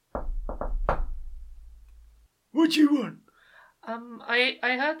What do you want?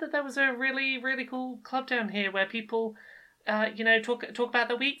 I heard that there was a really, really cool club down here where people, talk about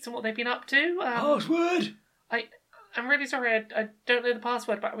their weeks and what they've been up to. Password? I'm really sorry, I don't know the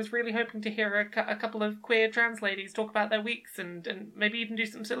password, but I was really hoping to hear a couple of queer trans ladies talk about their weeks and maybe even do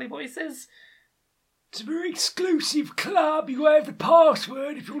some silly voices. It's a very exclusive club. You have the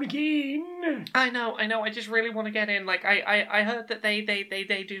password if you want to get in. I know. I just really want to get in. Like, I heard that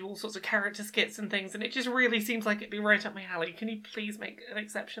they do all sorts of character skits and things, and it just really seems like it'd be right up my alley. Can you please make an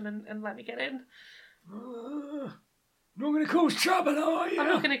exception and let me get in? Not going to cause trouble, are you? I'm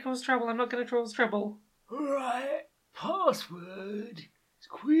not going to cause trouble. All right. Password is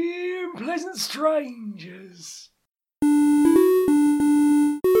queer and pleasant strangers.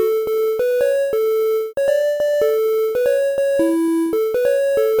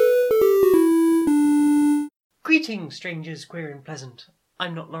 Greetings, strangers, queer and pleasant.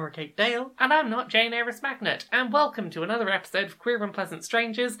 I'm not Laura Kate Dale. And I'm not Jane Aris Magnet. And welcome to another episode of Queer and Pleasant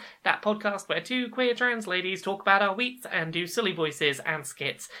Strangers, that podcast where two queer trans ladies talk about our weeks and do silly voices and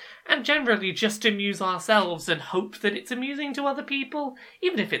skits, and generally just amuse ourselves and hope that it's amusing to other people,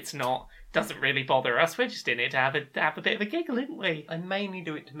 even if it's not. Doesn't really bother us. We're just in it to have a bit of a giggle, isn't we? I mainly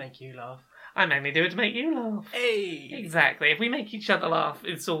do it to make you laugh. I mainly do it to make you laugh. Hey! Exactly. If we make each other laugh,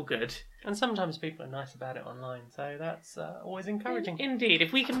 it's all good. And sometimes people are nice about it online, so that's always encouraging. Indeed.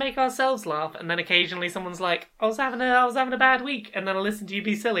 If we can make ourselves laugh, and then occasionally someone's like, I was having a bad week, and then I listened to you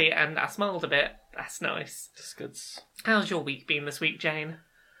be silly, and I smiled a bit, that's nice. That's good. How's your week been this week, Jane?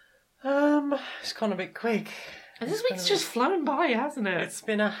 It's gone a bit quick. This week's just flown by, hasn't it? It's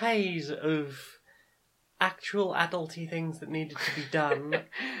been a haze of actual adulty things that needed to be done,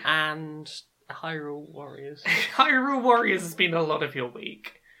 and Hyrule Warriors. Hyrule Warriors has been a lot of your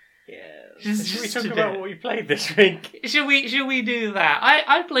week. Yeah. Should we talk about what we played this week? Should we do that?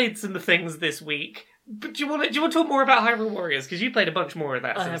 I played some things this week. But do you want to talk more about Hyrule Warriors? Because you played a bunch more of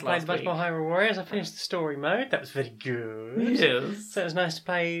that I since have played last a bunch week. more Hyrule Warriors. I finished the story mode. That was very good. Yes. So it was nice to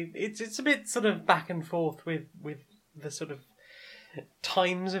play. It's a bit sort of back and forth with the sort of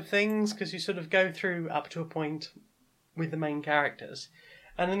times of things, because you sort of go through up to a point with the main characters,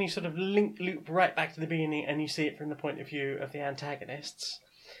 and then you sort of loop right back to the beginning, and you see it from the point of view of the antagonists.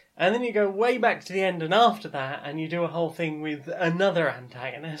 And then you go way back to the end and after that, and you do a whole thing with another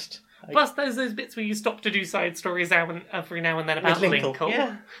antagonist. Plus, there's those bits where you stop to do side stories every now and then about Linkle.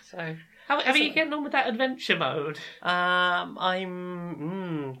 Yeah. So, how are you getting on with that adventure mode?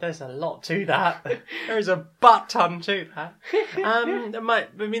 There's a lot to that. There is a butt ton to that.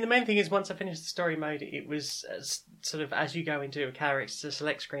 The main thing is once I finished the story mode, it was sort of as you go into a character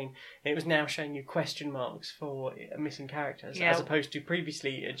select screen, it was now showing you question marks for missing characters, as opposed to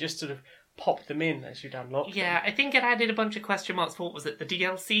previously it just sort of popped them in as you'd unlock them. Yeah, I think it added a bunch of question marks for, what was it, the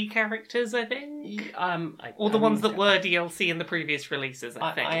DLC characters, I think? Or the ones that were DLC in the previous releases,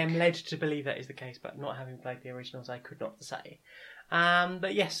 I think. I am led to believe that is the case, but not having played the originals, I could not say.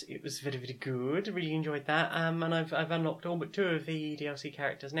 But yes, it was very, very good. Really enjoyed that. And I've unlocked all but two of the DLC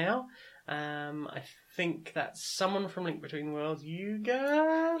characters now. I think that's someone from Link Between Worlds,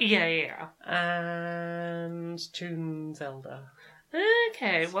 Yuga. Yeah. And Toon Zelda.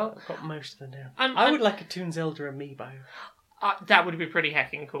 Okay, so well, I've got most of them now. I would like a Toon Zelda amiibo. That would be pretty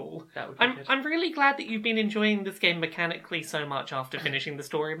heckin' cool. That would be good. I'm really glad that you've been enjoying this game mechanically so much after finishing the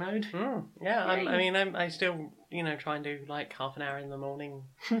story mode. Yeah, I still, try and do like half an hour in the morning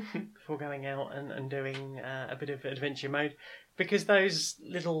before going out and doing a bit of adventure mode. Because those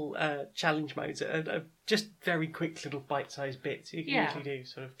little challenge modes are just very quick little bite-sized bits. You can usually do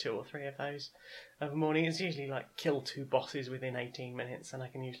sort of 2 or 3 of those of a morning. It's usually like kill 2 bosses within 18 minutes, and I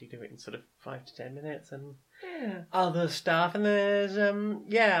can usually do it in sort of 5 to 10 minutes and other stuff. And there's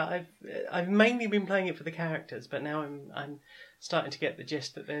I've mainly been playing it for the characters, but now I'm starting to get the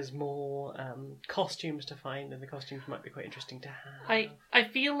gist that there's more costumes to find, and the costumes might be quite interesting to have. I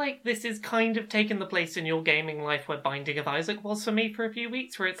feel like this is kind of taken the place in your gaming life where Binding of Isaac was for me for a few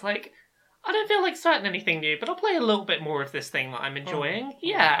weeks, where it's like, I don't feel like starting anything new, but I'll play a little bit more of this thing that I'm enjoying.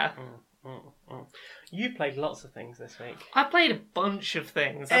 You played lots of things this week. I played a bunch of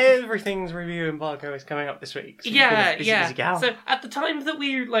things. Everything's review embargo is coming up this week. So So at the time that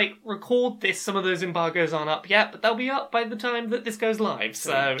we record this, some of those embargoes aren't up yet, but they'll be up by the time that this goes live.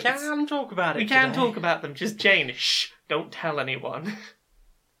 So we can talk about it. We can talk about them. Just Jane, shh! Don't tell anyone.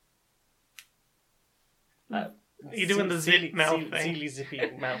 You're doing the zip mouth thing. Silly zippy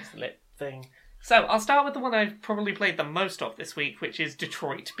mouth lip thing. So I'll start with the one I've probably played the most of this week, which is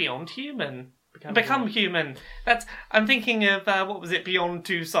Detroit Beyond Human. Become Human. I'm thinking of, what was it, Beyond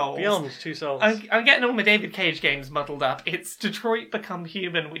Two Souls? Beyond Two Souls. I'm getting all my David Cage games muddled up. It's Detroit Become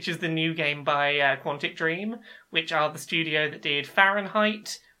Human, which is the new game by Quantic Dream, which are the studio that did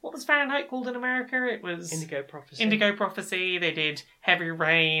Fahrenheit. What was Fahrenheit called in America? It was Indigo Prophecy. Indigo Prophecy. They did Heavy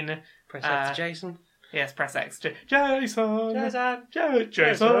Rain. Press X to Jason. Yes, press X to Jason.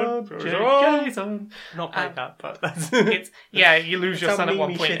 Jason. Not played that, but that's... you lose your That's son how at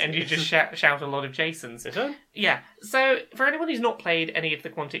one memey point shit and it you is. just shout a lot of Jasons. Yeah, so for anyone who's not played any of the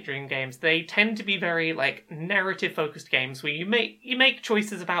Quantic Dream games, they tend to be very narrative-focused games where you make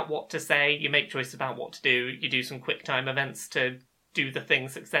choices about what to say, you make choices about what to do, you do some quick-time events to do the thing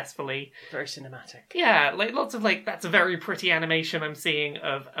successfully. Very cinematic. Yeah, lots of that's a very pretty animation I'm seeing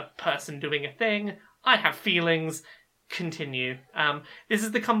of a person doing a thing. I have feelings. Continue. This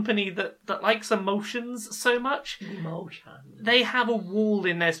is the company that likes emotions so much. Emotion. They have a wall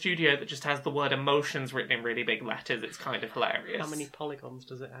in their studio that just has the word emotions written in really big letters. It's kind of hilarious. How many polygons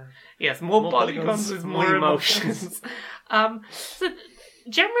does it have? Yes, more polygons is more more emotions. So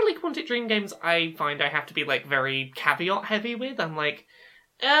generally Quantic Dream games I find I have to be very caveat heavy with. I'm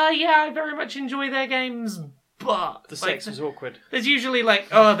I very much enjoy their games, but The sex was awkward. there's usually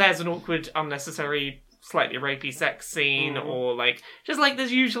there's an awkward, unnecessary, slightly rapey sex scene, or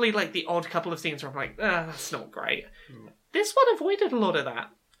there's usually the odd couple of scenes where I'm that's not great. This one avoided a lot of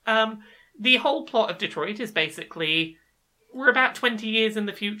that. The whole plot of Detroit is basically we're about 20 years in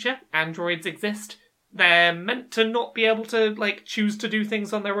the future. Androids exist. They're meant to not be able to choose to do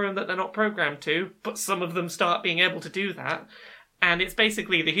things on their own that they're not programmed to, but some of them start being able to do that. And it's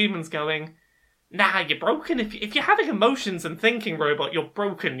basically the humans going, nah, you're broken. If you're having emotions and thinking, robot, you're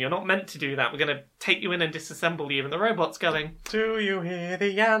broken. You're not meant to do that. We're going to take you in and disassemble you. And the robot's going, Do you hear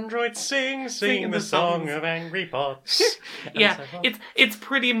the android sing the song of angry pots? yeah, it's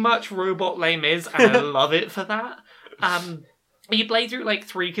pretty much robot Les Mis, and I love it for that. You play through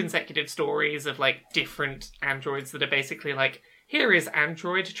 3 consecutive stories of different androids that are basically here is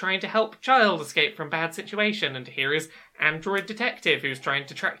android trying to help child escape from bad situation, and here is android detective who's trying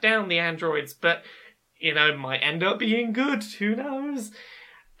to track down the androids, but might end up being good, who knows.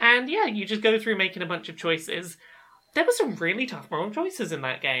 And yeah, you just go through making a bunch of choices. There were some really tough moral choices in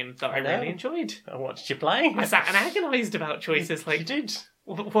that game that I really enjoyed. I watched you play. I sat and agonised about choices You did.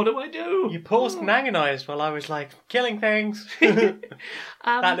 what do I do? You paused and agonised while I was killing things.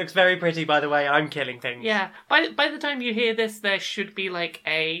 That looks very pretty, by the way. I'm killing things. Yeah, by the time you hear this, there should be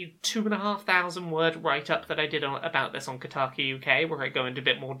a 2,500 word write-up that I did about this on Kotaku UK, where I go into a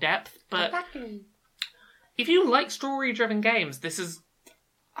bit more depth. But if you like story-driven games, this is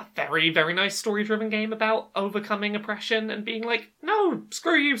a very, very nice story-driven game about overcoming oppression and being no,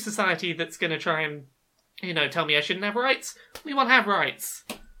 screw you, society that's going to try and, tell me I shouldn't have rights. We want to have rights.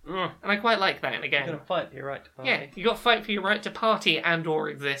 And I quite like that in a game. You're going to fight for your right to party. Yeah, you got to fight for your right to party and or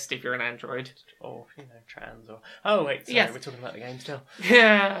exist if you're an android. Or, trans or... Oh, wait, sorry, Yes. we're talking about the game still.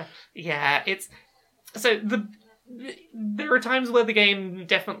 Yeah, it's... So, there are times where the game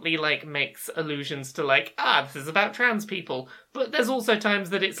definitely, makes allusions to, this is about trans people. But there's also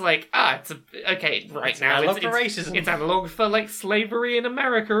times that it's it's analog for racism. It's analog for, slavery in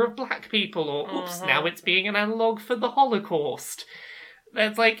America of black people. Or, oops, now it's being an analog for the Holocaust.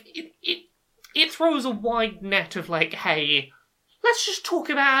 There's, it throws a wide net of, hey, let's just talk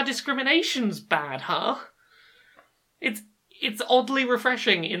about how discrimination's bad, huh? It's oddly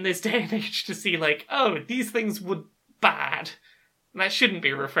refreshing in this day and age to see, these things were bad. That shouldn't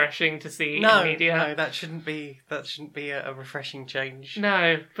be refreshing to see in media. No, that shouldn't be a refreshing change.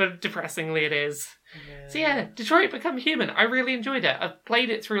 No, but depressingly it is. Yeah. So yeah, Detroit Become Human. I really enjoyed it. I've played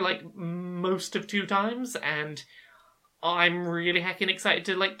it through, most of 2 times, and I'm really heckin' excited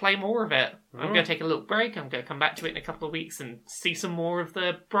to, play more of it. I'm going to take a little break. I'm going to come back to it in a couple of weeks and see some more of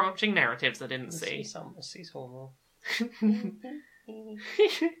the branching narratives I didn't see. See some more.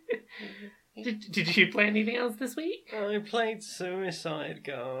 Did you play anything else this week? I played Suicide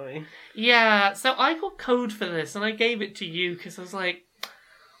Guy. Yeah, so I got code for this and I gave it to you because I was I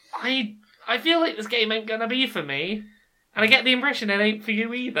feel like this game ain't gonna be for me. And I get the impression it ain't for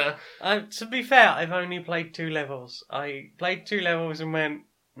you either. To be fair, I've only played 2 levels. I played 2 levels and went,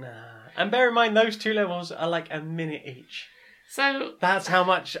 nah. And bear in mind, those 2 levels are a minute each. So that's how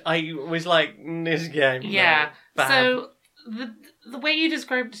much I was this game. Yeah. Bad. So the way you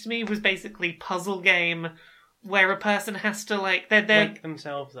described it to me was basically puzzle game where a person has to they wake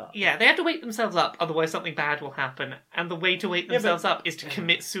themselves up. Yeah, they have to wake themselves up, otherwise something bad will happen. And the way to wake themselves up is to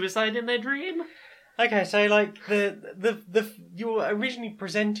commit suicide in their dream. Okay, so you were originally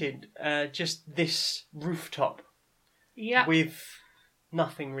presented just this rooftop. Yeah. With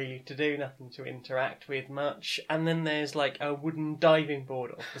nothing really to do, nothing to interact with much. And then there's like a wooden diving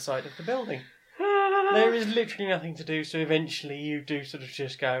board off the side of the building. There is literally nothing to do, so eventually you do sort of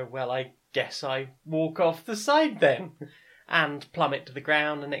just go, well, I guess I walk off the side then. And plummet to the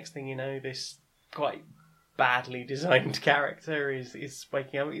ground, and next thing you know, this quite badly designed character is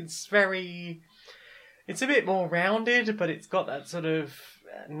waking up. It's a bit more rounded, but it's got that sort of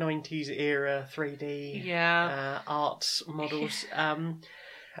 90s era 3D art models.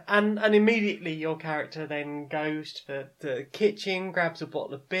 And immediately your character then goes to the kitchen, grabs a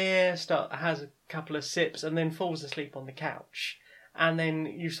bottle of beer, has a couple of sips, and then falls asleep on the couch. And then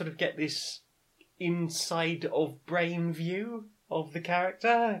you sort of get this inside of brain view of the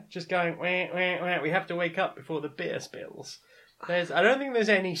character, just going, wah, wah, wah. We have to wake up before the beer spills. I don't think there's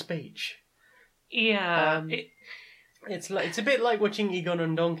any speech. Yeah. It's a bit like watching Egon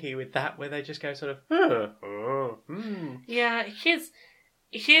and Donkey with that, where they just go sort of, Yeah,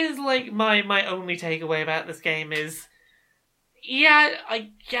 here's like my only takeaway about this game is, yeah,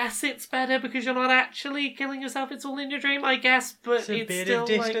 I guess it's better because you're not actually killing yourself. It's all in your dream, I guess, but it's a bit still of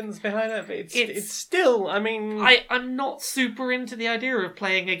distance behind it. But it's still, I mean, I'm not super into the idea of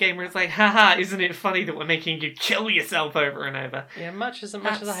playing a game where it's like, haha, isn't it funny that we're making you kill yourself over and over? Yeah, much as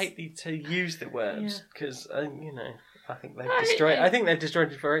I hate to use the words, because I think they've destroyed. I think they've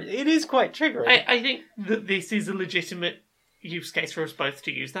destroyed it for it. It is quite triggering. I think that this is a legitimate use case for us both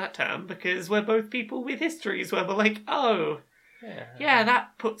to use that term, because we're both people with histories where we're like, oh, yeah,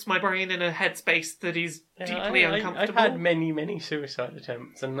 that puts my brain in a headspace that is deeply uncomfortable. I've had many suicide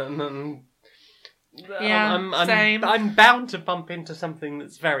attempts, and yeah, same. I'm bound to bump into something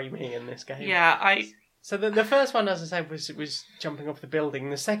that's very me in this game. Yeah, So the first one, as I said, was jumping off the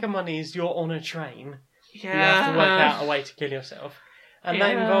building. The second one is you're on a train. Yeah. You have to work out a way to kill yourself. And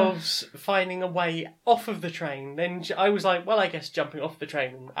that involves finding a way off of the train. Then I was like, well, I guess jumping off the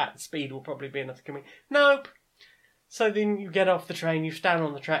train at speed will probably be enough to kill me. Nope. So then you get off the train, you stand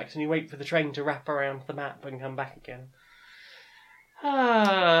on the tracks, and you wait for the train to wrap around the map and come back again.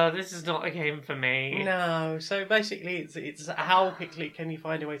 This is not a game for me. No, so basically it's how quickly can you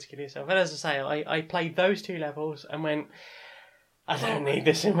find a way to kill yourself. And as I say, I played those 2 levels and went, I don't need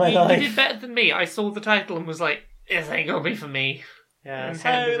this in my life. You did better than me. I saw the title and was like, this ain't gonna be for me. Yeah,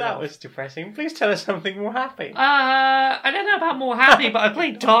 so that was depressing. Please tell us something more happy. I don't know about more happy, but I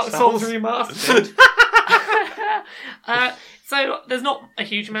played Dark Souls Remastered. So there's not a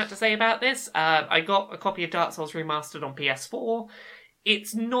huge amount to say about this. I got a copy of Dark Souls Remastered on PS4.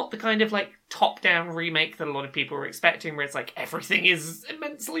 It's not the kind of like top-down remake that a lot of people were expecting, where it's like everything is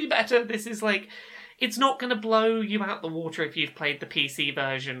immensely better. This is like, it's not going to blow you out the water if you've played the PC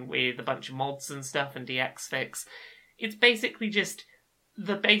version with a bunch of mods and stuff and DX fix. It's basically just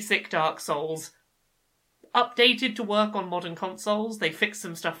the basic Dark Souls updated to work on modern consoles. They fixed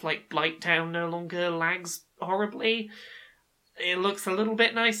some stuff like Blighttown no longer lags horribly. It looks a little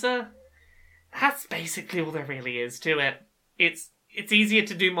bit nicer. That's basically all there really is to it. It's easier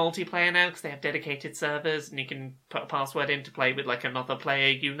to do multiplayer now because they have dedicated servers and you can put a password in to play with like another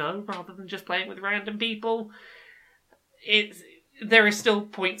player rather than just playing with random people. There are still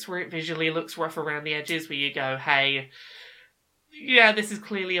points where it visually looks rough around the edges where you go, hey, yeah, this is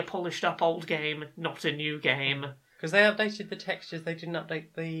clearly a polished up old game, not a new game. Because they updated the textures, they didn't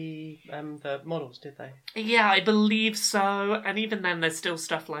update the models, did they? Yeah, I believe so. And even then, there's still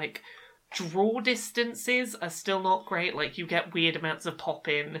stuff like draw distances are still not great. Like, you get weird amounts of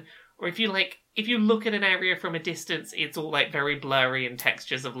pop-in. Or if you look at an area from a distance, it's all like very blurry and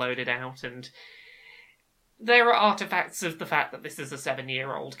textures have loaded out. And there are artifacts of the fact that this is a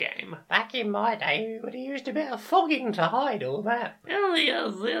 7-year-old game. Back in my day, we would have used a bit of fogging to hide all that. Oh,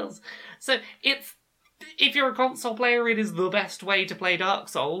 yes. So, if you're a console player, it is the best way to play Dark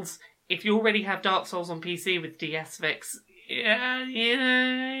Souls. If you already have Dark Souls on PC with DS Fix, yeah,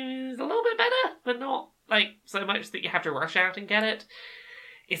 it's a little bit better, but not like so much that you have to rush out and get it.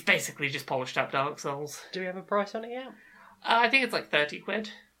 It's basically just polished up Dark Souls. Do we have a price on it yet? I think it's like 30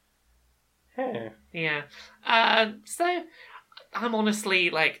 quid. Yeah. So I'm honestly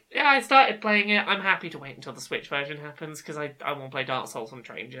like, yeah, I started playing it. I'm happy to wait until the Switch version happens because I won't play Dark Souls on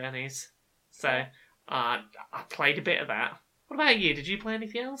train journeys. So I played a bit of that. What about you? Did you play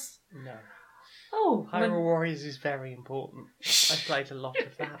anything else? No. Oh, Hyrule Warriors is very important. I played a lot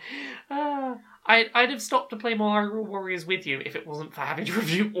of that. I'd have stopped to play more Hyrule Warriors with you if it wasn't for having to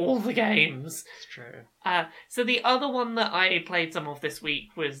review all the games. It's true. So the other one that I played some of this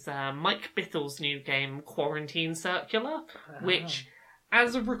week was Mike Bithell's new game, Quarantine Circular, which,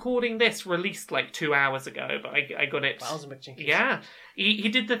 as of recording this, released like 2 hours ago, but I got it. Wowza McJinkies. Yeah. He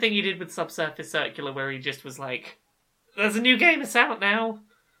did the thing he did with Subsurface Circular where he just was like, There's a new game that's out now.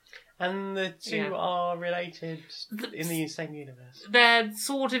 And the two Yeah. are related in the same universe. They're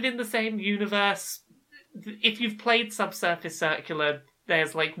sort of in the same universe. If you've played Subsurface Circular,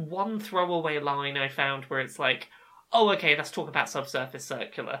 there's like one throwaway line I found where it's like, oh, okay, let's talk about Subsurface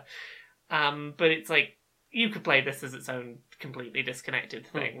Circular. But it's like, you could play this as its own completely disconnected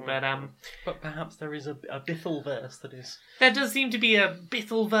thing. But perhaps there is a Bithleverse that is. There does seem to be a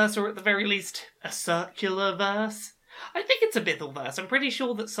Bithleverse, or at the very least, a circular verse. I think it's a Bithleverse. I'm pretty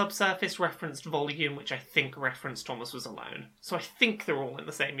sure that Subsurface referenced Volume, which I think referenced Thomas Was Alone. So I think they're all in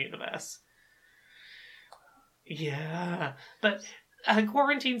the same universe. Yeah. But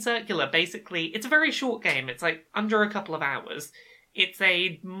Quarantine Circular, basically, it's a very short game. It's like under a couple of hours. It's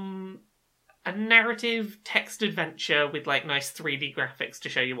a narrative text adventure with like nice 3D graphics to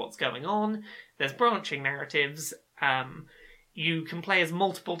show you what's going on. There's branching narratives. You can play as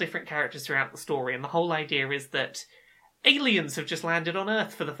multiple different characters throughout the story, and the whole idea is that aliens have just landed on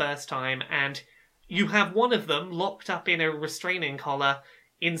Earth for the first time, and you have one of them locked up in a restraining collar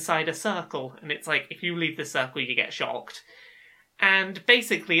inside a circle, and it's like, if you leave the circle, you get shocked. And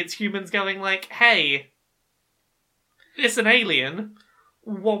basically, it's humans going like, hey, it's an alien,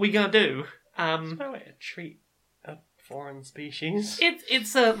 what we gonna do? There's no way to treat a foreign species.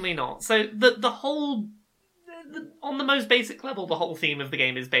 It's certainly not. So the whole, on the most basic level, the whole theme of the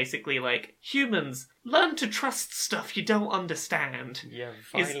game is basically like, humans, learn to trust stuff you don't understand. You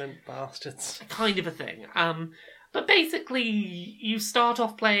violent bastards. Kind of a thing. But basically, you start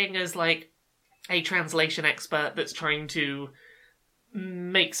off playing as like a translation expert that's trying to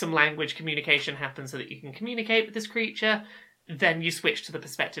make some language communication happen so that you can communicate with this creature. Then you switch to the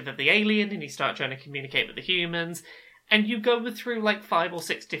perspective of the alien and you start trying to communicate with the humans. And you go through like 5 or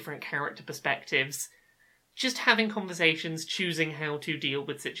 6 different character perspectives, just having conversations, choosing how to deal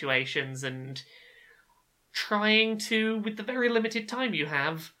with situations, and trying to, with the very limited time you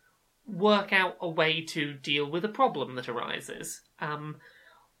have, work out a way to deal with a problem that arises.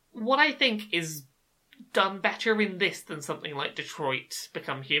 What I think is done better in this than something like Detroit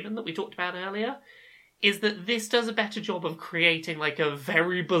Become Human that we talked about earlier is that this does a better job of creating like a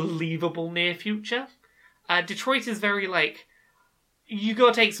very believable near future. Detroit is very like, you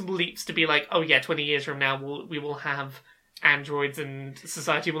gotta take some leaps to be like, oh yeah, 20 years from now we will have androids and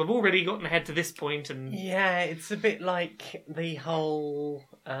society will have already gotten ahead to this point. And yeah, it's a bit like the whole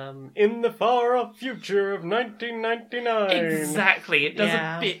in the far off future of 1999. Exactly. It does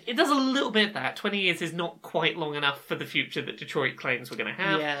Yeah. it does a little bit of that. 20 years is not quite long enough for the future that Detroit claims we're going to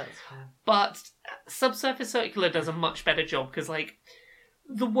have. Yeah, that's fine. But Subsurface Circular does a much better job because, like,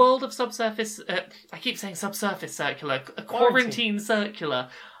 the world of Subsurface... I keep saying Subsurface Circular. Quarantine Circular.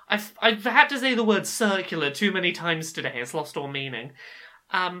 I've had to say the word circular too many times today. It's lost all meaning.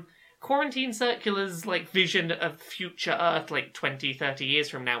 Quarantine Circular's, like, vision of future Earth, like, 20, 30 years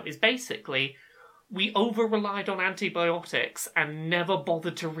from now is basically... we over-relied on antibiotics and never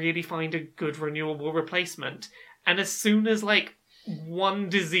bothered to really find a good renewable replacement. And as soon as, like, one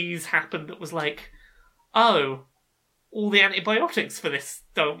disease happened that was like, oh, all the antibiotics for this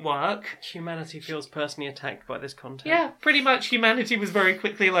don't work. Humanity feels personally attacked by this content. Yeah, pretty much humanity was very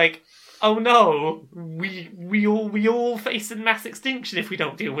quickly like, oh no, we all face mass extinction if we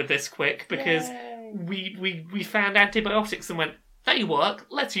don't deal with this quick, because we found antibiotics and went, they work,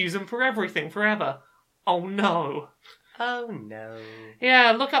 let's use them for everything forever. Oh no. Oh no.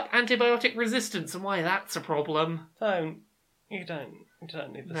 Yeah, look up antibiotic resistance and why that's a problem. You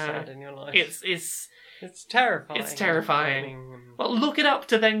don't need the No. sad in your life. It's terrifying. It's terrifying. Well, look it up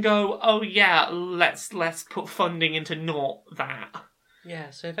to then go, oh yeah, let's put funding into not that.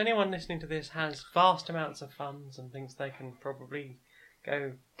 Yeah, so if anyone listening to this has vast amounts of funds and thinks they can probably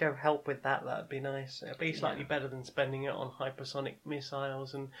go help with that, that'd be nice. It'd be slightly better than spending it on hypersonic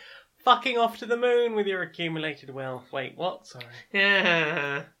missiles and fucking off to the moon with your accumulated wealth. Wait, what? Sorry.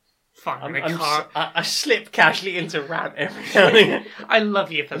 Yeah. Fine, I can't. I slip casually into rant every now and again. I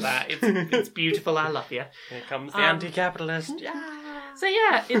love you for that. It's beautiful. I love you. Here comes the anti-capitalist. So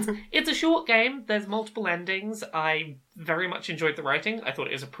yeah, it's a short game. There's multiple endings. I very much enjoyed the writing. I thought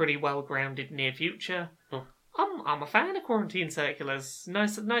it was a pretty well-grounded near future. I'm a fan of Quarantine Circulars.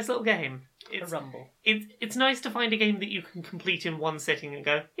 Nice little game. It's a rumble. It's nice to find a game that you can complete in one sitting and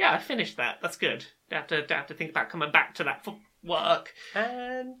go, yeah, I finished that. That's good. Don't have to think about coming back to that for work.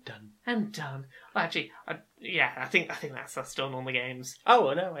 And done. Well, actually, I think that's us done on the games. Oh,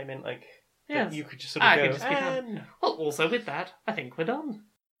 well, no, I meant like Yes. you could just sort of go. Could just be done. Well, also with that, I think we're done.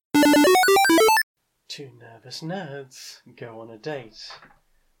 Two nervous nerds go on a date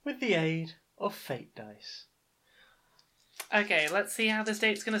with the aid of fate dice. Okay, let's see how this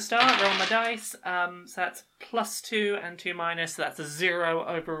date's going to start. Roll my dice. So that's +2 and 2 minus. So that's a 0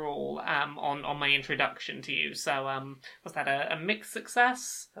 overall on my introduction to you. So was that a mixed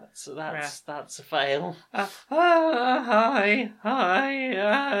success? That's a fail. Hi.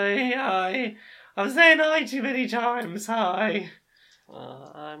 I'm saying hi too many times. Hi.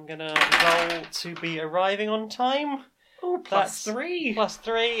 I'm gonna roll to be arriving on time. Oh, +3.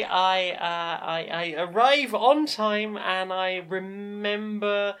 +3. I arrive on time, and I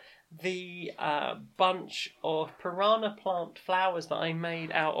remember the bunch of piranha plant flowers that I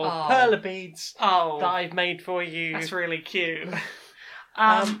made out of perla beads that I've made for you. That's really cute.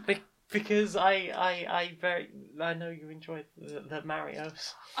 Because I know you enjoyed the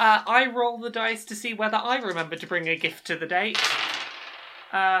Marios. I roll the dice to see whether I remember to bring a gift to the date.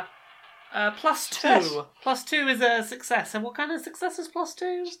 +2. Success. +2 is a success. And what kind of success is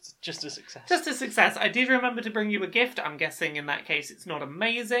 +2? Just a success. Just a success. I did remember to bring you a gift. I'm guessing in that case it's not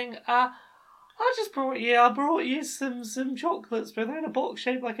amazing. I brought you some chocolates, but they're in a box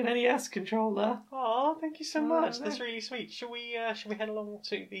shaped like an NES controller. Oh, thank you so much. That's really sweet. Shall we head along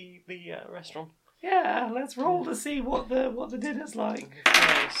to the restaurant? Yeah, let's roll to see what the dinner's like.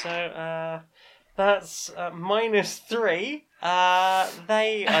 Okay, so that's -3.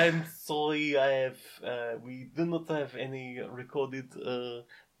 I'm sorry, we do not have any recorded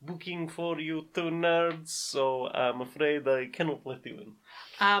booking for you two nerds, so I'm afraid I cannot let you in.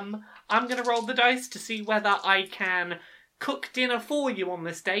 I'm going to roll the dice to see whether I can cook dinner for you on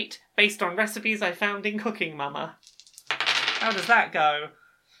this date based on recipes I found in Cooking Mama. How does that go?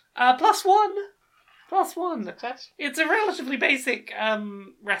 +1. +1. Success. It's a relatively basic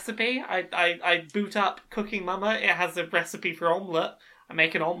recipe. I boot up Cooking Mama. It has a recipe for omelette. I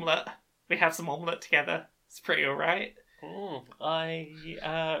make an omelette. We have some omelette together. It's pretty alright. I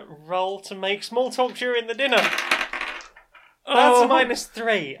roll to make small talk during the dinner. That's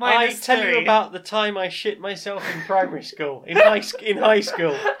 -3. I tell you about the time I shit myself in primary school, in high school.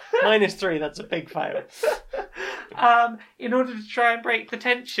 -3. That's a big fail. In order to try and break the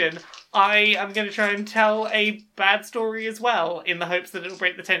tension, I am going to try and tell a bad story as well, in the hopes that it'll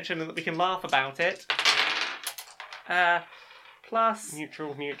break the tension and that we can laugh about it. Plus...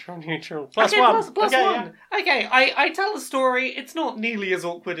 Neutral. Okay, +1. plus Okay, one. yeah. Okay, I tell a story. It's not nearly as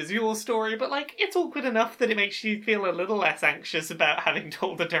awkward as your story, but, it's awkward enough that it makes you feel a little less anxious about having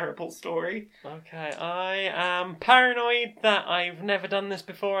told a terrible story. Okay, I am paranoid that I've never done this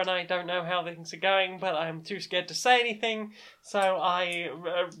before and I don't know how things are going, but I'm too scared to say anything, so I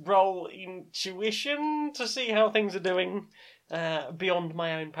roll intuition to see how things are doing beyond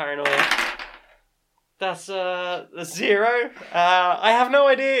my own paranoia. That's a 0. I have no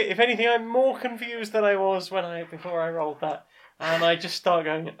idea. If anything, I'm more confused than I was before I rolled that. And I just start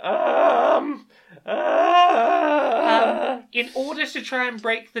going, In order to try and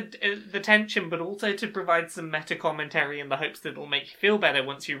break the tension, but also to provide some meta commentary in the hopes that it'll make you feel better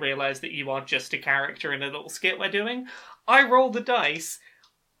once you realise that you are just a character in a little skit we're doing, I roll the dice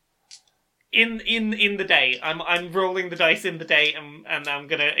in the day. I'm rolling the dice in the day, and I'm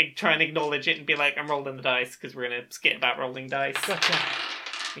gonna try and acknowledge it and be like, I'm rolling the dice because we're in a skit about rolling dice. Gotcha.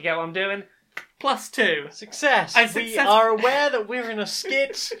 You get what I'm doing? +2. Success. We are aware that we're in a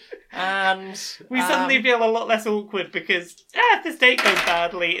skit, and we suddenly feel a lot less awkward because if this date goes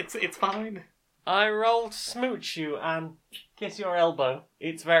badly, it's fine. I roll to smooch you and kiss your elbow.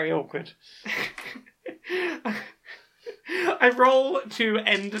 It's very awkward. I roll to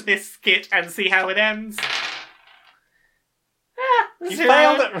end this skit and see how it ends. You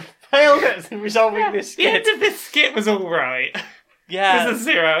failed at resolving this skit. The end of this skit was alright. Yeah. It's a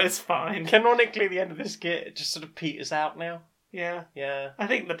 0, it's fine. Canonically, the end of this skit just sort of peters out now. Yeah. Yeah. I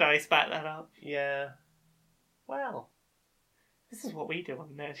think the dice back that up. Yeah. Well. This is what we do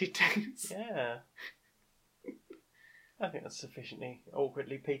on Nerdy Days. Yeah. I think that's sufficiently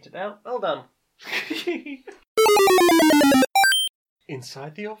awkwardly petered out. Well done.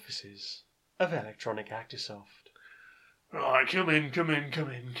 Inside the offices of Electronic Actisoft. Right, come in.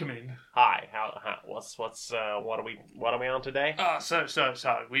 Hi. What are we on today? So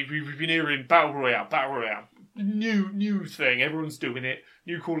we've been hearing Battle Royale. New thing. Everyone's doing it.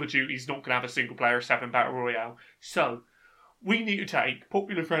 New Call of Duty's not gonna have a single player. It's having Battle Royale. So we need to take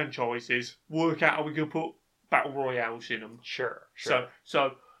popular franchises, work out how we can put Battle Royales in them. Sure. So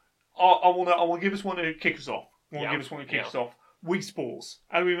I want to give us one to kick us off. Wii Sports.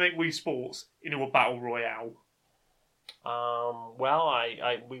 How do we make Wii Sports into a Battle Royale? Well,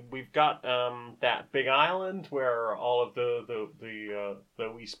 we've got that big island where all of the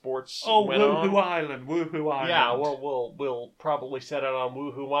Wii Sports went on. Woohoo Island, Woohoo Island. Yeah, we'll probably set out on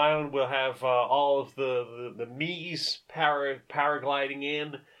Woohoo Island. We'll have all of the Mii's paragliding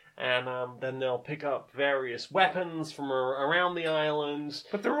in, and then they'll pick up various weapons from around the islands.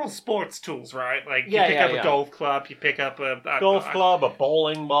 But they're all sports tools, right? Like, you Yeah, pick yeah, up yeah. a golf club, you pick up a Golf club, a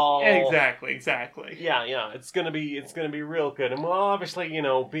bowling ball. Exactly. Yeah, it's gonna be real good. And well, obviously,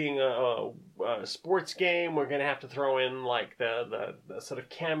 being a sports game, we're gonna have to throw in like the sort of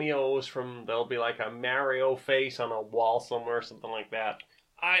cameos from. There'll be like a Mario face on a wall somewhere, or something like that.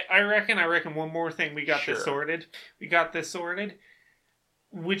 I reckon one more thing. We got this sorted.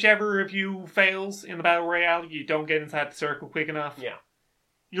 Whichever of you fails in the battle royale, you don't get inside the circle quick enough. Yeah.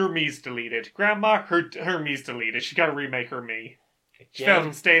 Your Mii's deleted. Grandma, her Mii's deleted. She got to remake her Mii. She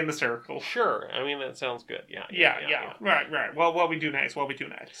failed to stay in the circle. Sure. I mean, that sounds good. Yeah. Right. Well, what we do next?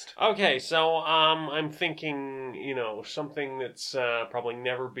 Okay, so I'm thinking, something that's probably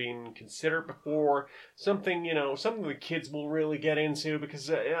never been considered before. Something the kids will really get into, because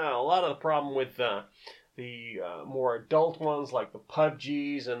a lot of the problem with the more adult ones like the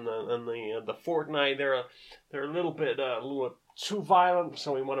PUBGs and the Fortnite, they're a little bit too violent,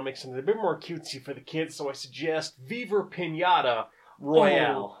 so we want to make something a bit more cutesy for the kids. So I suggest Viva Pinata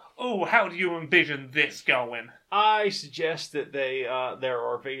Royale. Oh, how do you envision this going? I suggest that there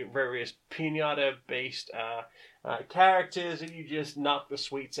are various pinata-based characters, and you just knock the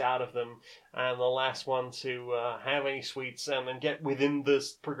sweets out of them, and the last one to have any sweets and then get within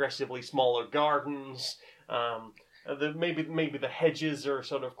this progressively smaller gardens. Maybe the hedges are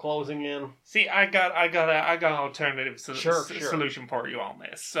sort of closing in. See, I got an alternative Sure. solution for you on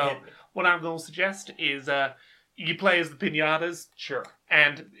this. So what I'm going to suggest is you play as the pinatas. Sure.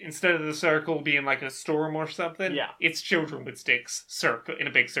 And instead of the circle being like a storm or something, it's children with sticks in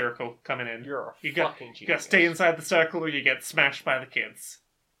a big circle coming in. You're you fucking got genius. to stay inside the circle or you get smashed by the kids.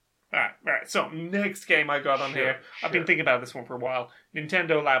 Alright. So next game I got on here. I've been thinking about this one for a while.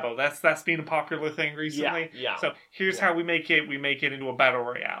 Nintendo Labo. That's been a popular thing recently. Yeah. So here's how we make it. We make it into a battle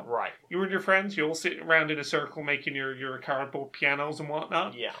royale. Right. You and your friends, you all sit around in a circle making your cardboard pianos and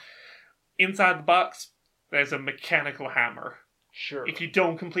whatnot. Yeah. Inside the box, there's a mechanical hammer. Sure. If you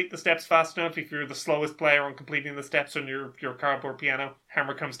don't complete the steps fast enough, if you're the slowest player on completing the steps on your cardboard piano,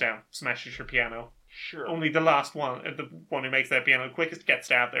 hammer comes down, smashes your piano. Sure. Only the last one, the one who makes that piano the quickest, gets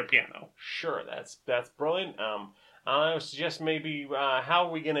to have their piano. Sure, that's brilliant. I would suggest maybe how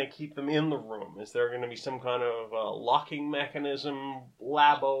are we going to keep them in the room? Is there going to be some kind of locking mechanism,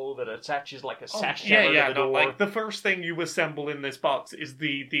 Labo, that attaches like a sash hammer to the door? Like the first thing you assemble in this box is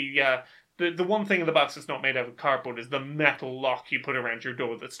the one thing in the box that's not made out of cardboard is the metal lock you put around your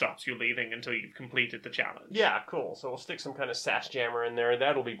door that stops you leaving until you've completed the challenge. Yeah, cool. So we'll stick some kind of sash jammer in there.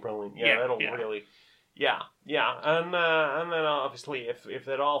 That'll be brilliant. That'll really. Yeah, and then obviously if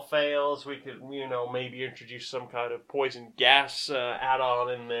that all fails, we could maybe introduce some kind of poison gas add-on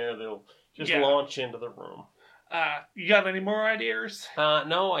in there that'll just launch into the room. You got any more ideas?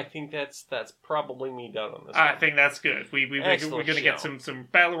 No, I think that's probably me done on this. I think that's good. We're going to get some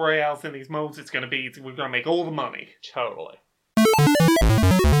battle royales in these modes. We're going to make all the money. Totally.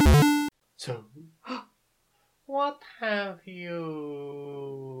 So, what have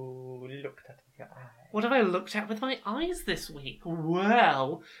you looked at with your eyes? What have I looked at with my eyes this week?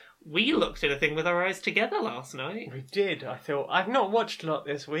 Well, we looked at a thing with our eyes together last night. We did. I thought, I've not watched a lot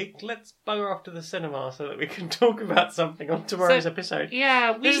this week. Let's bugger off to the cinema so that we can talk about something on tomorrow's episode.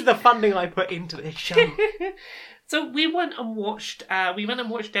 Yeah, This is the funding I put into this show. So we went and watched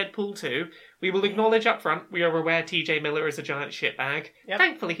Deadpool 2. We will acknowledge up front, we are aware TJ Miller is a giant shitbag. Yep.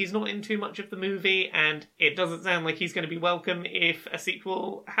 Thankfully, he's not in too much of the movie, and it doesn't sound like he's going to be welcome if a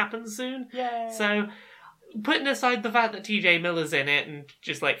sequel happens soon. Yay. So, putting aside the fact that TJ Miller's in it, and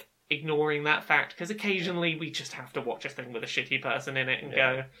just, ignoring that fact, because occasionally we just have to watch a thing with a shitty person in it and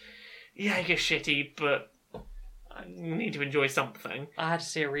go, yeah, you're shitty, but I need to enjoy something. I had to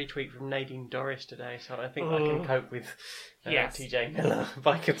see a retweet from Nadine Dorris today, so I think I can cope with TJ Miller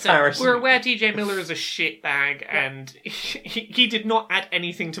by comparison. So we're aware TJ Miller is a shitbag, and he did not add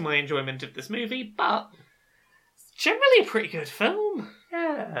anything to my enjoyment of this movie, but it's generally a pretty good film.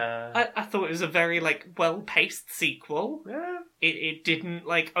 Yeah. I thought it was a very, well-paced sequel. Yeah. It didn't,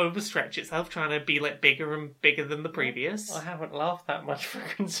 overstretch itself, trying to be, bigger and bigger than the previous. I haven't laughed that much for a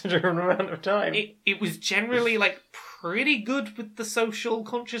considerable amount of time. It was generally, pretty good with the social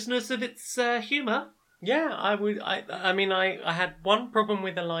consciousness of its humour. Yeah, I had one problem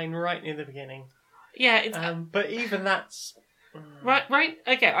with the line right near the beginning. Yeah, it's... but even that's... Right.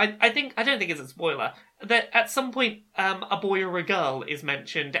 Okay. I don't think it's a spoiler. that at some point a boy or a girl is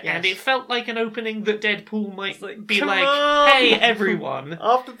mentioned, and Yes. it felt like an opening that Deadpool might be come like, on! "Hey, everyone."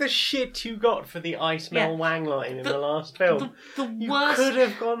 After the shit you got for the I Smell Yeah. Wang line in the last film, The you worst. could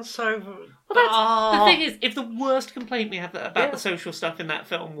have gone so... The thing is, if the worst complaint we have about Yeah. the social stuff in that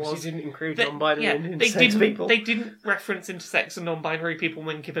film She was didn't include that- non-binary yeah, and they intersex people. They didn't reference intersex and non-binary people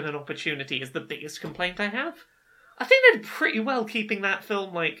when given an opportunity. Is the biggest complaint I have. I think they did pretty well keeping that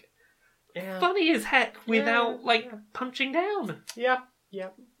film like Yeah. funny as heck without like yeah. punching down. Yep.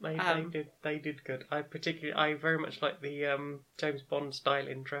 They did good. I very much like the James Bond style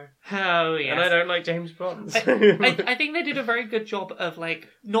intro, Oh yeah. and I don't like James Bond. I think they did a very good job of like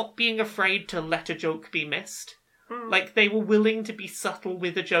not being afraid to let a joke be missed. Like they were willing to be subtle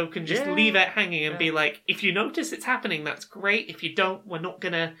with a joke and just Yeah. leave it hanging and be Yeah. like, if you notice it's happening, that's great. If you don't, we're not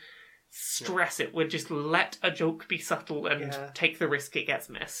gonna stress it. We'll just let a joke be subtle and Yeah. take the risk it gets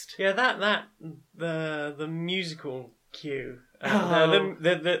missed. Yeah, the musical cue. Oh.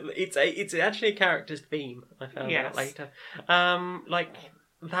 It's actually a character's theme. I found Yes. out later. Like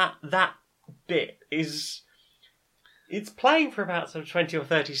that bit is. It's playing for about sort of 20 or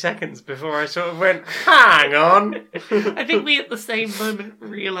 30 seconds before I sort of went, hang on. I think we at the same moment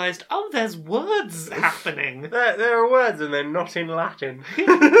realised, oh, there's words happening. There are words and they're not in Latin.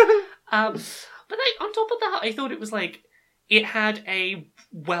 But on top of that, I thought it was like it had a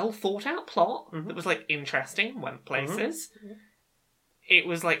well thought out plot that was like interesting, went places. It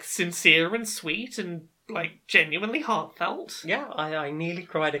was like sincere and sweet and like genuinely heartfelt. Yeah, I nearly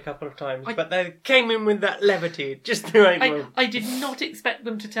cried a couple of times, but they came in with that levity just to make I did not expect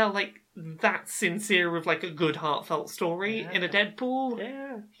them to tell like that sincere of like a good heartfelt story in a Deadpool.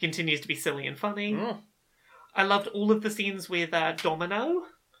 Yeah. He continues to be silly and funny. Mm. I loved all of the scenes with Domino.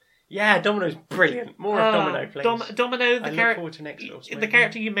 Yeah, Domino's brilliant. More of Domino, please. Domino, I look forward to next door. the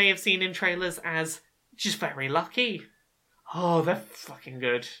character you may have seen in trailers as just very lucky. Oh, they're fucking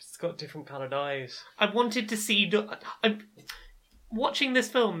good. It's got different coloured eyes. I wanted to see. Watching this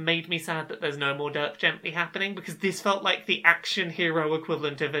film made me sad that there's no more Dirk Gently happening because this felt like the action hero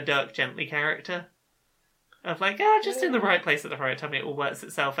equivalent of a Dirk Gently character. Of like, just in the right place at the right time, it all works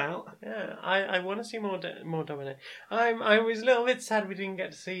itself out. Yeah, I want to see more Domino. I was a little bit sad we didn't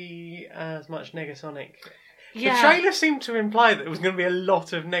get to see as much Negasonic. Yeah. The trailer seemed to imply that there was going to be a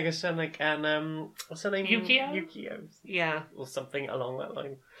lot of Negasonic and what's her name? Yukio? Yukio, Yeah. or something along that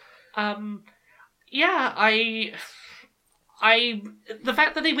line. Yeah, the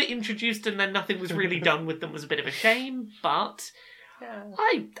fact that they were introduced and then nothing was really done with them was a bit of a shame, but Yeah.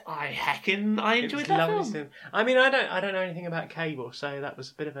 I heckin' I It enjoyed was that lovely film. seeing- I mean, I don't know anything about Cable, so that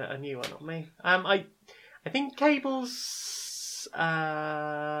was a bit of a new one on me. I think Cable's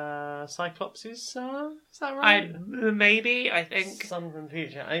Cyclops is that right? I think. Son from the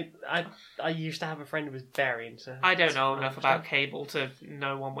future. I used to have a friend who was Varian, so I don't know enough about Cable to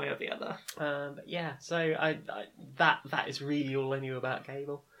know one way or the other. But yeah, so I that is really all I knew about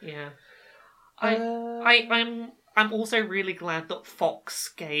Cable. Yeah. Uh, I'm also really glad that Fox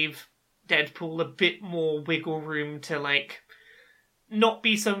gave Deadpool a bit more wiggle room to like not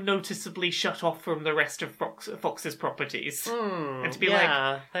be so noticeably shut off from the rest of Fox's properties. And to be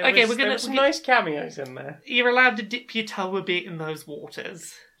there okay, was, we're there were some gonna- nice cameos in there. You're allowed to dip your toe a bit in those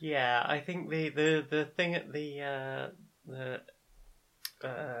waters. Yeah, I think the thing at the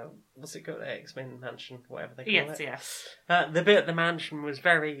what's it called, X-Men Mansion, whatever they call Yes, it. yes. The bit at the mansion was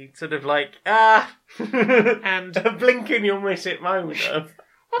very sort of like And a blink and you'll miss it moment of.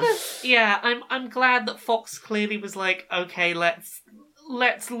 yeah, I'm glad that Fox clearly was like, okay, let's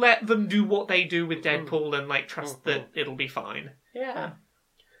let them do what they do with Deadpool and like trust that it'll be fine. Yeah,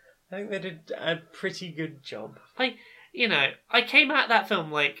 I think they did a pretty good job. I came out of that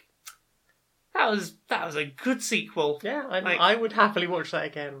film like that was a good sequel. Yeah, Like- I would happily watch that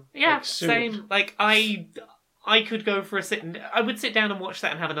again. Yeah, like, soon. same. Like I could go for I would sit down and watch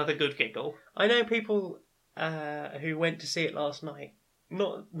that and have another good giggle. I know people who went to see it last night.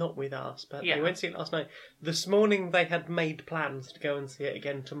 Not with us, but Yeah. they went to see it last night. This morning they had made plans to go and see it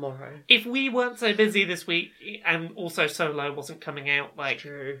again tomorrow. If we weren't so busy this week and also Solo wasn't coming out like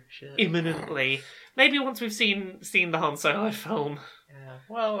True. Shit. imminently, maybe once we've seen the Han Solo film. Yeah.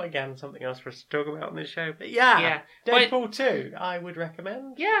 Well, again, something else for us to talk about on this show. But yeah. Deadpool 2, I would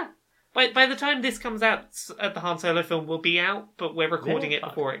recommend. Yeah. By the time this comes out, the Han Solo film will be out, but we're recording Yeah. it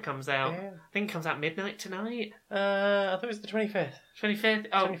before it comes out. Yeah. I think it comes out midnight tonight. I thought it was the 25th. 25th?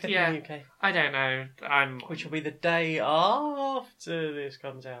 Oh, 25th yeah. in the UK. I don't know. Which will be the day after this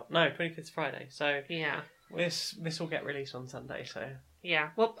comes out. No, 25th Friday. So Yeah. this will get released on Sunday, so... Yeah.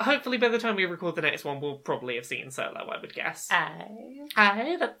 Well, hopefully by the time we record the next one, we'll probably have seen Solo, I would guess. Aye.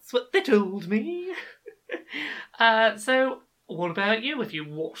 Aye, that's what they told me. So, what about you? Have you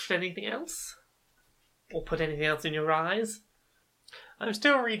watched anything else? Or put anything else in your eyes? I'm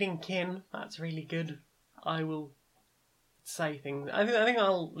still reading Kin. That's really good. I will say things. I think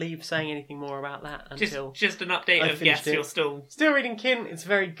I'll leave saying anything more about that until Just an update I of, finished yes, it. you're Still reading Kin. It's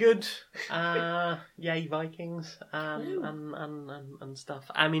very good. Yay Vikings. And stuff.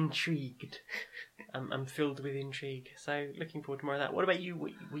 I'm intrigued. I'm filled with intrigue. So looking forward to more of that. What about you?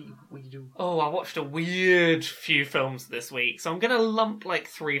 What you do? Oh, I watched a weird few films this week, so I'm going to lump like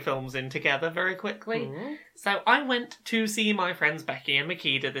 3 films in together very quickly. Mm-hmm. So I went to see my friends Becky and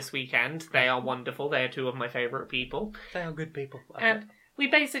Makeda this weekend. They are wonderful. They are 2 of my favourite people. They are good people. And we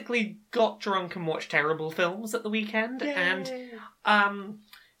basically got drunk and watched terrible films at the weekend. Yay. And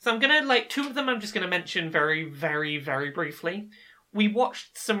so I'm going to, 2 of them I'm just going to mention very, very, very briefly. We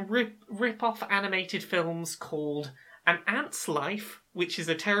watched some rip-off animated films called An Ant's Life, which is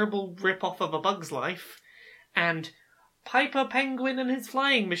a terrible rip-off of A Bug's Life, and Piper Penguin and His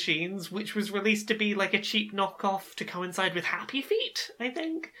Flying Machines, which was released to be like a cheap knockoff to coincide with Happy Feet, I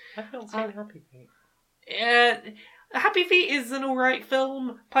think. I've not seen Happy Feet. Happy Feet is an alright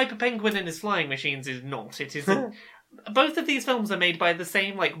film. Piper Penguin and His Flying Machines is not. It isn't. Both of these films are made by the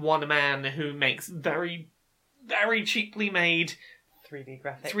same, one man who makes very, very cheaply made 3D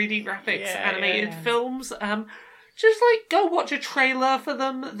graphics. 3D graphics Yeah, animated yeah. films. Just go watch a trailer for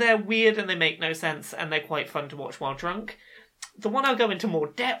them. They're weird and they make no sense, and they're quite fun to watch while drunk. The one I'll go into more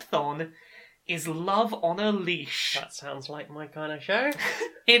depth on is Love on a Leash. That sounds like my kind of show.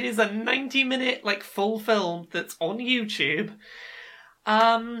 It is a 90-minute full film that's on YouTube.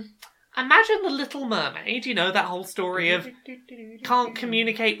 Imagine The Little Mermaid, that whole story of can't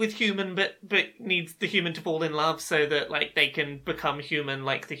communicate with human but needs the human to fall in love so that they can become human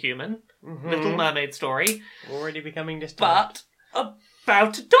like the human. Mm-hmm. Little Mermaid story. Already becoming distant. But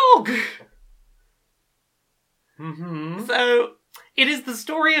about a dog. Mm-hmm. So it is the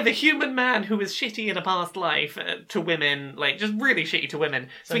story of a human man who is shitty in a past life to women, just really shitty to women.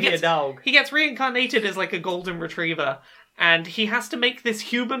 So he a dog. He gets reincarnated as a golden retriever. And he has to make this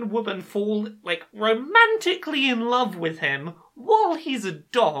human woman fall, romantically in love with him while he's a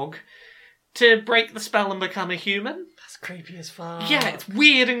dog to break the spell and become a human. That's creepy as fuck. Yeah, it's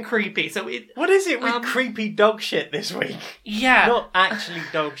weird and creepy. So What is it with creepy dog shit this week? Yeah. Not actually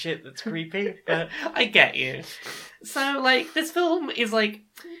dog shit that's creepy, but... I get you. So, this film is,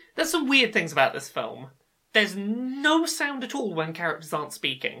 there's some weird things about this film. There's no sound at all when characters aren't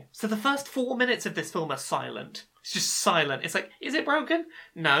speaking. So the first 4 minutes of this film are silent. It's just silent. It's is it broken?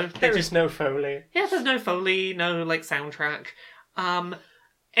 No. There is no Foley. Yeah, there's no Foley, no, soundtrack.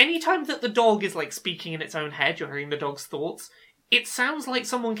 Anytime that the dog is, speaking in its own head, you're hearing the dog's thoughts, it sounds like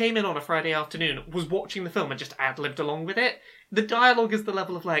someone came in on a Friday afternoon, was watching the film and just ad-libbed along with it. The dialogue is the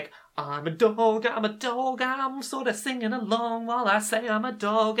level of, I'm a dog, I'm sort of singing along while I say I'm a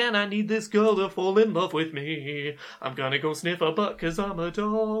dog and I need this girl to fall in love with me. I'm gonna go sniff a butt 'cause I'm a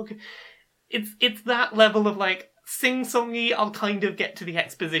dog. It's that level of, sing-songy. I'll kind of get to the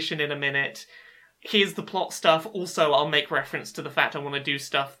exposition in a minute. Here's the plot stuff. Also, I'll make reference to the fact I want to do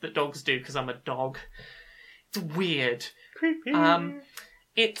stuff that dogs do because I'm a dog. It's weird. Creepy.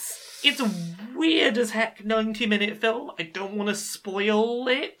 It's a weird as heck 90-minute film. I don't want to spoil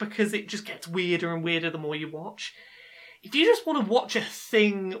it because it just gets weirder and weirder the more you watch. If you just want to watch a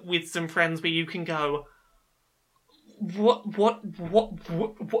thing with some friends where you can go, what?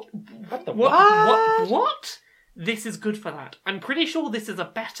 This is good for that. I'm pretty sure this is a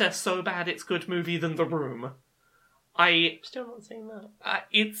better so bad it's good movie than The Room. Still not seen that.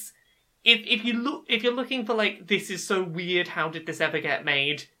 It's if you're looking for this is so weird, how did this ever get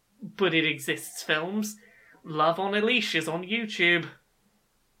made, but it exists films, Love on a Leash is on YouTube.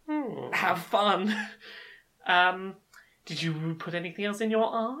 Have fun. Did you put anything else in your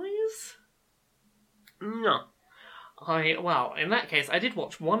eyes? No. Well, in that case, I did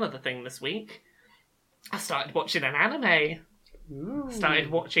watch one other thing this week. I started watching an anime. Ooh. Started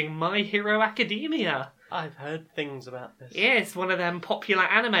watching My Hero Academia. I've heard things about this. Yes, one of them popular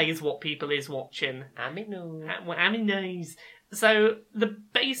animes what people is watching. Aminos. So, the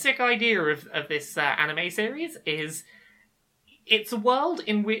basic idea of this anime series is it's a world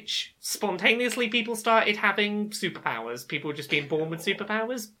in which spontaneously people started having superpowers. People just being born with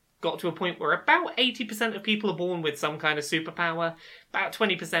superpowers. Got to a point where about 80% of people are born with some kind of superpower. About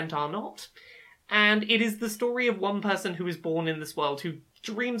 20% are not. And it is the story of one person who is born in this world who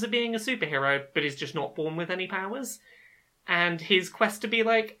dreams of being a superhero, but is just not born with any powers. And his quest to be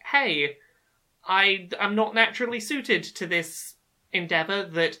hey, I'm not naturally suited to this endeavour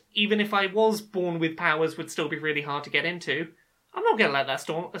that, even if I was born with powers, would still be really hard to get into. I'm not going to let that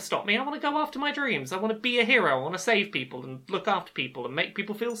stop me. I want to go after my dreams. I want to be a hero. I want to save people and look after people and make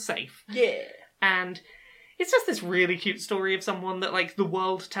people feel safe. Yeah. And it's just this really cute story of someone that, like, the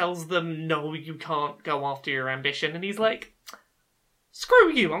world tells them, no, you can't go after your ambition. And he's like,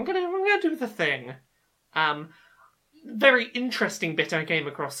 screw you, I'm gonna do the thing. Very interesting bit I came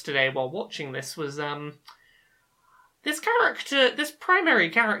across today while watching this was, this primary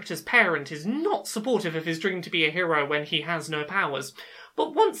character's parent is not supportive of his dream to be a hero when he has no powers.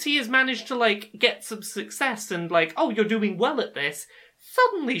 But once he has managed to, like, get some success and, like, oh, you're doing well at this,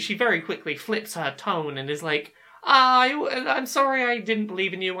 suddenly she very quickly flips her tone and is like, I'm sorry I didn't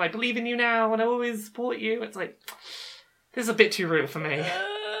believe in you. I believe in you now and I always support you. It's like, this is a bit too real for me.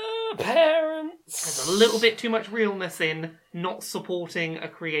 Parents. There's a little bit too much realness in not supporting a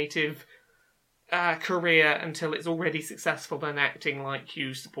creative career until it's already successful, then acting like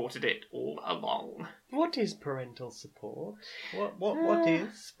you supported it all along. What is parental support? What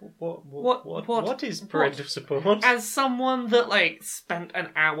is parental support? As someone that, like, spent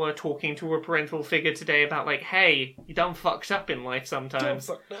an hour talking to a parental figure today about, like, hey, you done fucked up in life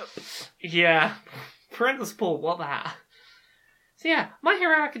sometimes. Yeah. Parental support, what that? So yeah, My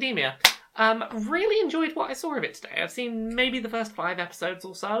Hero Academia. Really enjoyed what I saw of it today. I've seen maybe the first 5 episodes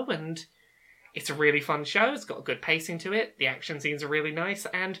or so, and it's a really fun show. It's got a good pacing to it. The action scenes are really nice,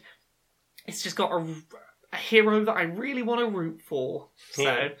 and it's just got a hero that I really want to root for.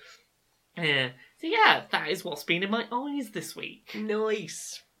 So, yeah. So yeah, that is what's been in my eyes this week.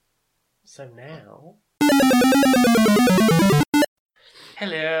 Nice. So now...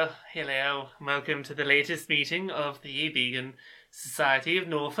 Hello. Welcome to the latest meeting of the Vegan Society of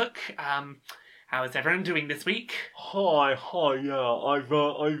Norfolk. How is everyone doing this week? Hi, yeah.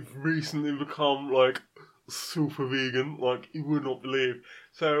 I've recently become, like, super vegan, like, you would not believe.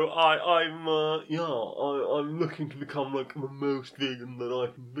 So I'm looking to become, like, the most vegan that I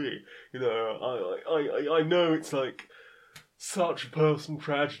can be. You know, I know it's, like, such a personal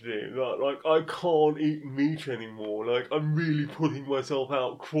tragedy that, like, I can't eat meat anymore. Like, I'm really putting myself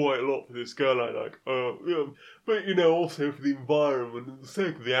out quite a lot for this girl I like. But, you know, also for the environment and the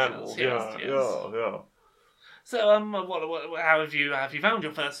sake of the animals. Yes. Yeah. So, what, how have you found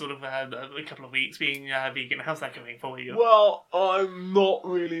your first sort of a couple of weeks being vegan? How's that going for you? Well, I'm not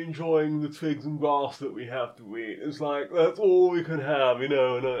really enjoying the twigs and grass that we have to eat. It's like, that's all we can have, you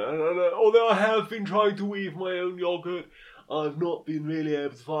know. And although I have been trying to weave my own yogurt, I've not been really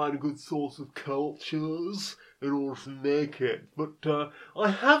able to find a good source of cultures in order to make it. But I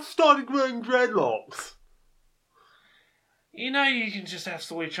have started growing dreadlocks. You know you can just have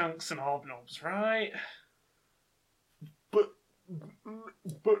soy chunks and hobnobs, right? But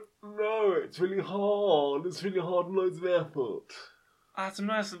no, it's really hard. It's really hard and loads of effort. I had some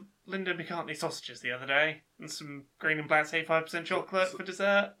nice Linda McCartney sausages the other day and some green and black 85% chocolate for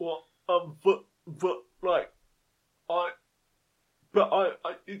dessert. Well, I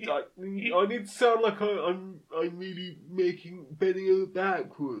need to sound like I'm really bending over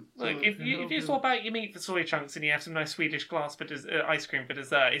backwards. Look, if you swap out your meat for soy chunks and you have some nice Swedish glass for ice cream for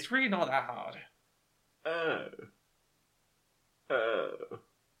dessert, it's really not that hard. Oh.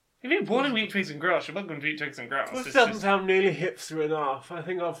 If you're boiling wheat, twigs and grass, you're not going to eat twigs and grass. This doesn't sound nearly hipster enough. I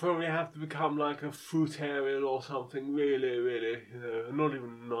think I'll probably have to become like a fruitarian or something really, you know, not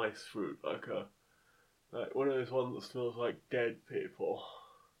even nice fruit, like one of those ones that smells like dead people.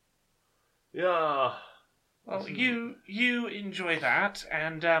 Yeah. Well, you enjoy that,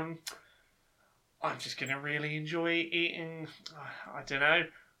 and I'm just going to really enjoy eating, I don't know,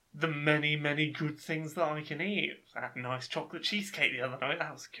 the many, many good things that I can eat. I had a nice chocolate cheesecake the other night,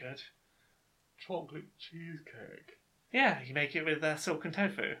 that was good. Chocolate cheesecake? Yeah, you make it with silken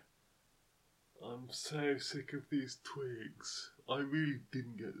tofu. I'm so sick of these twigs. I really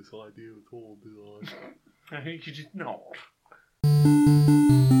didn't get this idea at all, did I? No, you did not.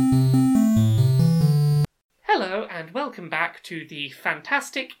 Hello and welcome back to the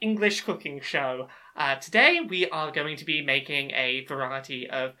Fantastic English Cooking Show. Today we are going to be making a variety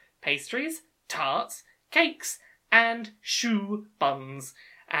of pastries, tarts, cakes, and choux buns.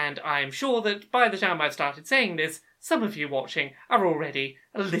 And I'm sure that by the time I've started saying this, some of you watching are already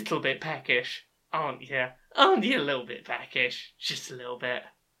a little bit peckish, aren't you? Aren't you a little bit peckish? Just a little bit.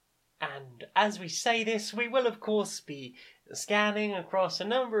 And as we say this, we will of course be scanning across a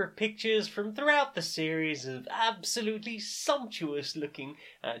number of pictures from throughout the series of absolutely sumptuous looking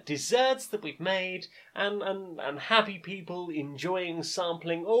desserts that we've made and happy people enjoying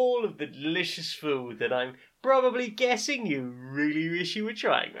sampling all of the delicious food that I'm probably guessing you really wish you were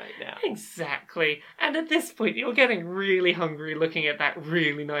trying right now. Exactly. And at this point, you're getting really hungry looking at that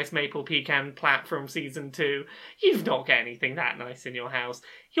really nice maple pecan plat from season 2. You've not got anything that nice in your house.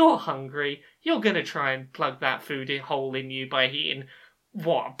 You're hungry. You're going to try and plug that food hole in you by eating,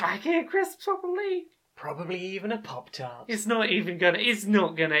 what, a bag of crisps probably? Probably even a Pop-Tart. It's not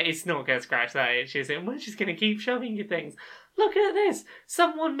gonna scratch that itch, is it? And we're just gonna keep showing you things. Look at this!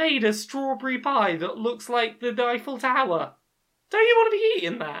 Someone made a strawberry pie that looks like the Eiffel Tower. Don't you want to be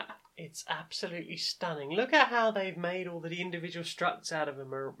eating that? It's absolutely stunning. Look at how they've made all the individual structs out of a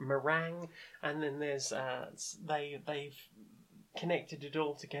meringue, and then there's they've connected it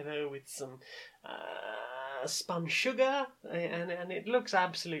all together with some spun sugar, and it looks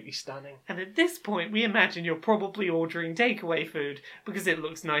absolutely stunning. And at this point, we imagine you're probably ordering takeaway food because it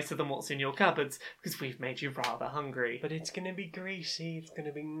looks nicer than what's in your cupboards because we've made you rather hungry. But it's going to be greasy. It's going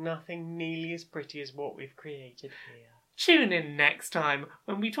to be nothing nearly as pretty as what we've created here. Tune in next time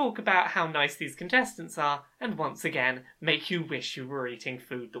when we talk about how nice these contestants are and once again make you wish you were eating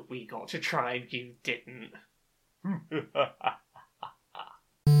food that we got to try and you didn't.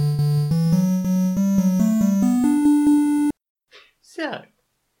 So,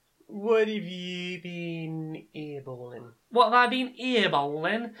 what have you been earballing? What have I been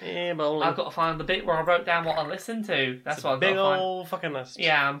earballing? Earballing. I've got to find the bit where I wrote down what I listened to. That's what I've got big to find. old fucking list.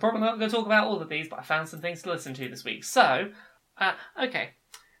 Yeah, I'm probably not going to talk about all of these, but I found some things to listen to this week. So, okay.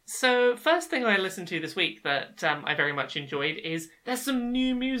 So, first thing I listened to this week that I very much enjoyed is there's some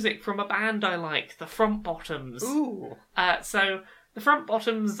new music from a band I like, the Front Bottoms. Ooh. So, the Front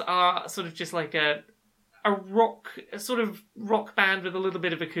Bottoms are sort of just like a sort of rock band with a little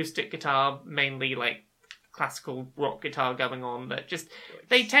bit of acoustic guitar, mainly like classical rock guitar going on. That just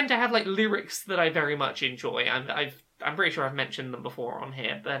they tend to have like lyrics that I very much enjoy. I'm pretty sure I've mentioned them before on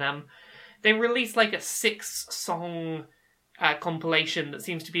here, but they released like a 6-song compilation that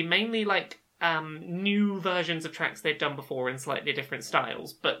seems to be mainly like new versions of tracks they'd done before in slightly different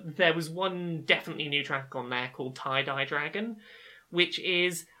styles. But there was one definitely new track on there called Tie-Dye Dragon, which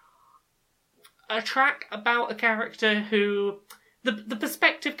is a track about a character who the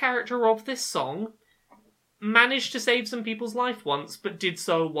perspective character of this song managed to save some people's life once, but did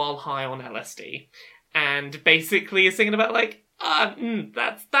so while high on LSD, and basically is singing about like,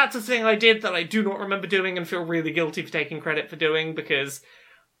 that's a thing I did that I do not remember doing and feel really guilty for taking credit for doing because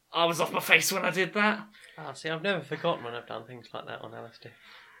I was off my face when I did that. See, I've never forgotten when I've done things like that on LSD.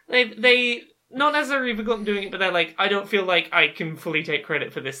 They not necessarily forgotten doing it, but they're like, I don't feel like I can fully take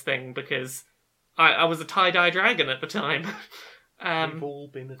credit for this thing because I was a tie-dye dragon at the time. We've all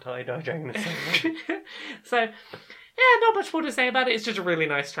been a tie-dye dragon at some point. So, yeah, not much more to say about it. It's just a really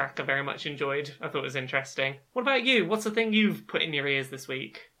nice track I very much enjoyed. I thought it was interesting. What about you? What's the thing you've put in your ears this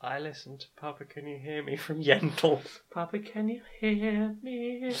week? I listened to Papa Can You Hear Me from Yentl. Papa, can you hear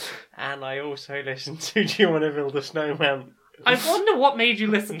me? And I also listened to Do You Want to Build a Snowman? I wonder what made you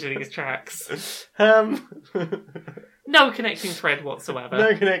listen to these tracks. No connecting thread whatsoever.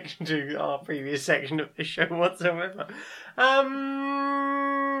 No connection to our previous section of the show whatsoever.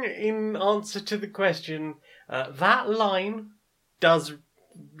 In answer to the question, that line does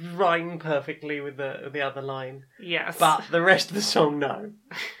rhyme perfectly with the other line. Yes. But the rest of the song, no.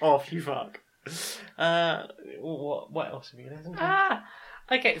 Off you fuck. What else have you listened to?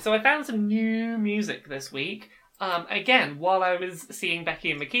 Okay, so I found some new music this week. Again, while I was seeing Becky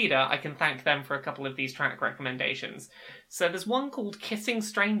and Makita, I can thank them for a couple of these track recommendations. So there's one called Kissing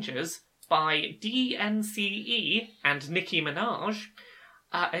Strangers by DNCE and Nicki Minaj.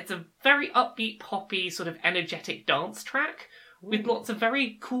 It's a very upbeat, poppy, sort of energetic dance track with lots of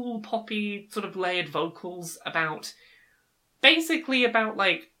very cool, poppy, sort of layered vocals basically about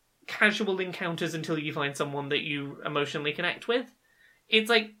like casual encounters until you find someone that you emotionally connect with. It's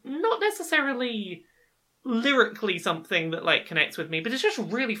like not necessarily lyrically something that like connects with me, but it's just a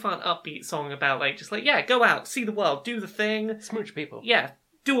really fun upbeat song about like just like, yeah, go out, see the world, do the thing, Smooch people. yeah,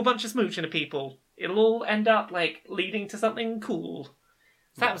 do a bunch of smooching of people. It'll all end up like leading to something cool.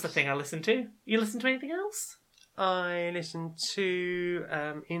 So that was the thing I listened to. You listen to anything else? I listened to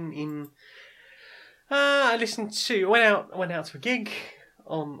I went out to a gig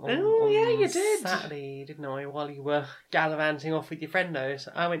on you did. Saturday, didn't I? While you were gallivanting off with your friendos,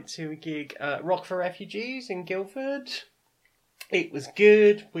 I went to a gig at Rock for Refugees in Guildford. It was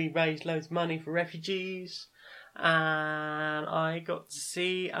good. We raised loads of money for refugees, and I got to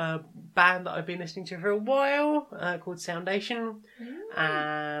see a band that I've been listening to for a while called Soundation,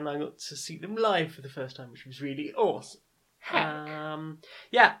 and I got to see them live for the first time, which was really awesome. Heck.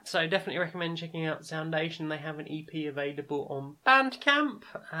 Yeah, so definitely recommend checking out Soundation. They have an EP available on Bandcamp.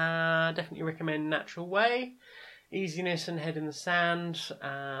 Definitely recommend Natural Way, Easiness and Head in the Sand.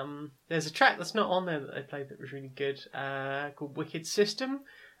 There's a track that's not on there that they played that was really good, called Wicked System,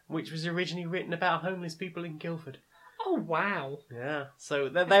 which was originally written about homeless people in Guildford. Oh, wow. Yeah, so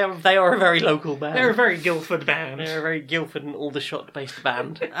they are a very local band. They're a very Guildford band. They're a very Guildford and Aldershot based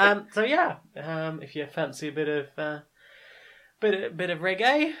band. So yeah, if you fancy a bit of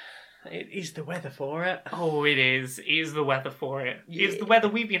reggae, it is the weather for it. Oh, it is. It is the weather for it. It's the weather.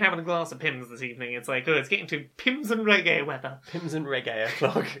 We've been having a glass of Pimm's this evening. It's like, it's getting to Pimm's and reggae weather. Pimm's and reggae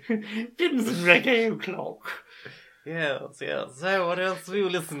o'clock. Pimm's and reggae o'clock. Yes. So what else do you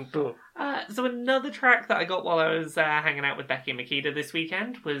listen to? So another track that I got while I was hanging out with Becky and Makita this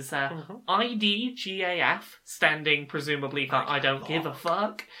weekend was IDGAF, standing presumably for I Don't Give a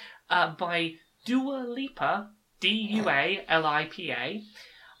Fuck, by Dua Lipa, Dualipa.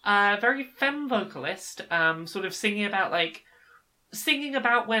 Very femme vocalist, sort of singing about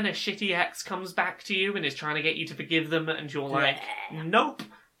when a shitty ex comes back to you and is trying to get you to forgive them, and you're like, nope,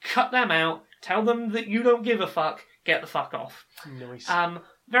 cut them out, tell them that you don't give a fuck, get the fuck off. Nice.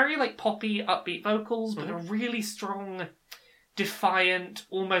 Very poppy, upbeat vocals, but a really strong, defiant,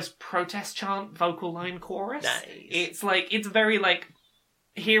 almost protest chant vocal line chorus. Nice. It's very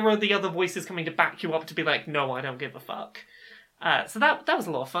here are the other voices coming to back you up to be like, no, I don't give a fuck. So that was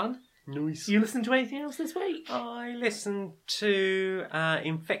a lot of fun. Nice. You listened to anything else this week? I listened to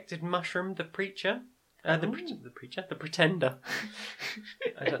Infected Mushroom, The Preacher. The Pretender.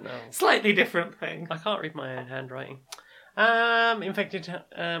 I don't know. Slightly different thing. I can't read my own handwriting. Infected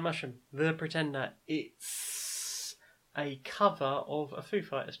Mushroom, The Pretender. It's a cover of a Foo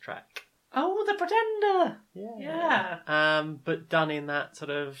Fighters track. Oh, The Pretender! Yeah. But done in that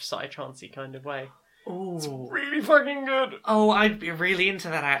sort of psytrancey kind of way. Ooh. It's really fucking good. Oh, I'd be really into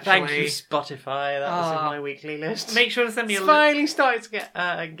that, actually. Thank you, Spotify. That was in my weekly list. Make sure to send me it's a finally started to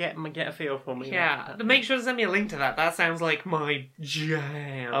get a feel for me. Yeah, make sure to send me a link to that. That sounds like my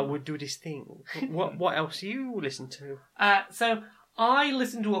jam. I would do this thing. What else do you listen to? So I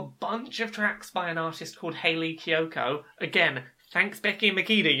listened to a bunch of tracks by an artist called Hayley Kiyoko. Again, thanks Becky and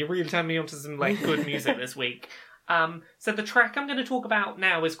Makita. You really turned me onto some good music this week. So the track I'm going to talk about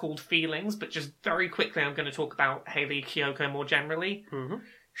now is called Feelings, but just very quickly I'm going to talk about Hayley Kiyoko more generally. Mm-hmm.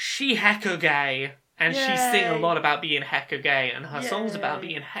 She hecka gay, and she sing a lot about being hecka gay, and her songs about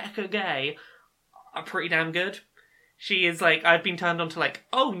being hecka gay are pretty damn good. She is I've been turned on to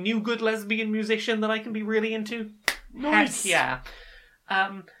new good lesbian musician that I can be really into. Nice. Heck yeah.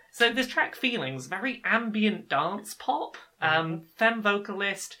 So this track Feelings, very ambient dance pop, femme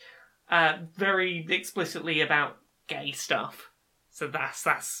vocalist, very explicitly about gay stuff. So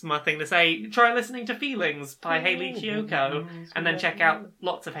that's my thing to say. Try listening to Feelings by Hayley Kiyoko, and then check out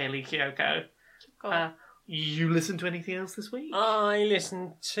lots of Hayley Kiyoko. You listened to anything else this week? I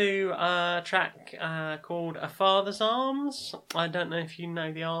listened to a track called A Father's Arms. I don't know if you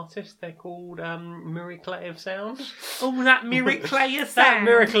know the artist. They're called Miracle of Sound. Oh, that Miracle of Sound! That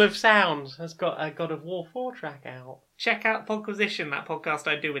Miracle of Sound has got a God of War 4 track out. Check out Podquisition, that podcast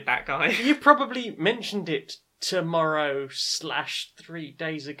I do with that guy. You probably mentioned it tomorrow/3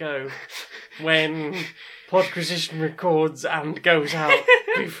 days ago when Podquisition records and goes out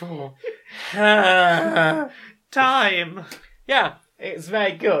before. Time. Yeah, it's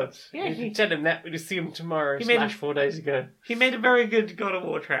very good. Yeah, you can tell him that we'd assume tomorrow He made- / 4 days ago. He made a very good God of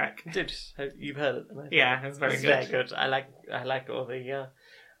War track. Did you've heard it? Then, Yeah, it's very it's good. very good. I like all the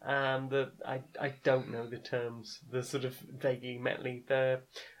I don't know the terms. The sort of vaguely metally the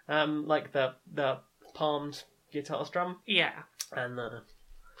the palmed guitar strum Yeah. and the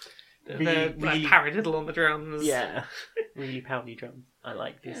The paradiddle on the drums. yeah really poundy drums. I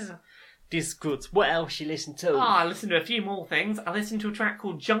like this. Yeah. This good. What else you listen to? I listened to a few more things. I listened to a track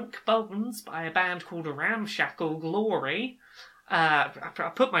called Junk Bones by a band called Ramshackle Glory. I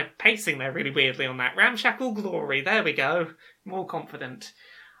put my pacing there really weirdly on that. Ramshackle Glory, there we go. More confident.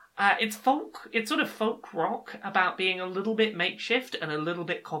 It's folk. It's sort of folk rock about being a little bit makeshift and a little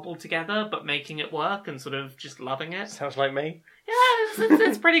bit cobbled together, but making it work and sort of just loving it. Sounds like me. Yeah,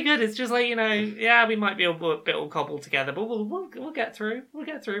 it's pretty good. It's just we might be a bit all cobbled together, but we'll get through. We'll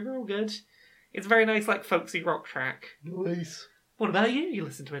get through. We're all good. It's a very nice, folksy rock track. Nice. What about you? You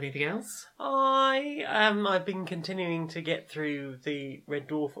listen to anything else? I've been continuing to get through the Red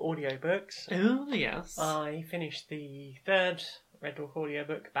Dwarf audiobooks. Oh, yes. I finished the third Red Dwarf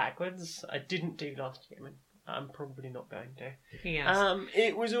audiobook backwards. I didn't do last year. I'm probably not going to. Yes.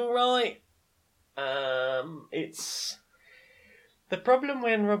 It was alright. It's The problem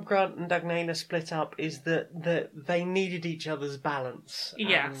when Rob Grant and Doug Naylor split up is that they needed each other's balance.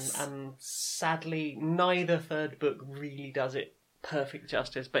 Yes. And sadly, neither third book really does it perfect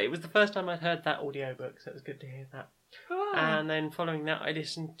justice. But it was the first time I'd heard that audiobook, so it was good to hear that. Oh. And then following that, I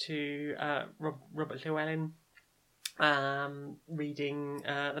listened to Robert Llewellyn reading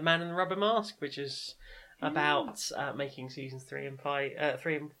The Man in the Rubber Mask, which is about making seasons 3, 4 and 5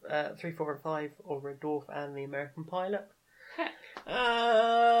 of Red Dwarf and The American Pilot.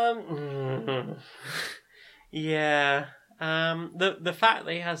 Yeah. The fact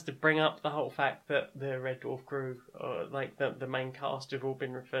that he has to bring up the whole fact that the Red Dwarf crew, like the main cast, have all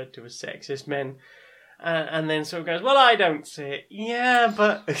been referred to as sexist men, and then sort of goes, well, I don't see it. Yeah,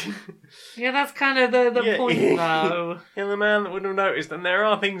 but Yeah, that's kind of the Yeah. point, though. you're the man that would have noticed. And there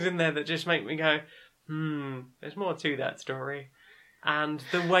are things in there that just make me go, there's more to that story. And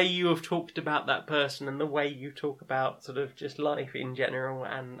the way you have talked about that person and the way you talk about sort of just life in general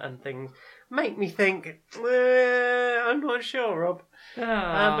and things make me think, I'm not sure, Rob.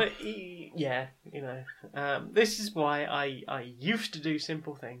 But yeah, you know, this is why I used to do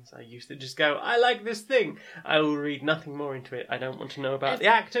simple things. I used to just go, I like this thing. I will read nothing more into it. I don't want to know about the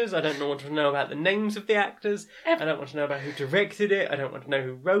actors. I don't want to know about the names of the actors. I don't want to know about who directed it. I don't want to know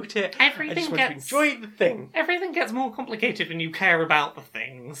who wrote it. I just want to enjoy the thing. Everything gets more complicated when you care about the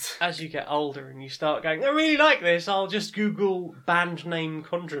things. As you get older and you start going, I really like this, I'll just Google band name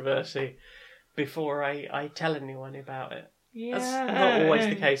controversy before I tell anyone about it. Yeah. That's not always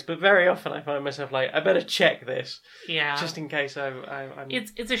the case, but very often I find myself like, I better check this, Yeah. just in case I'm...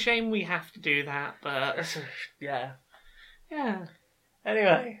 It's a shame we have to do that, but Yeah. yeah.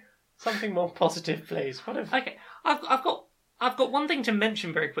 Anyway, something more positive, please. What if... Okay, I've got one thing to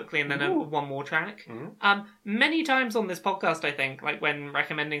mention very quickly, and then one more track. Many times on this podcast, I think, like when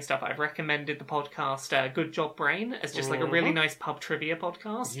recommending stuff, I've recommended the podcast Good Job Brain as just like a really nice pub trivia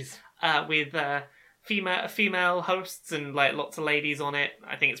podcast with female hosts and like lots of ladies on it.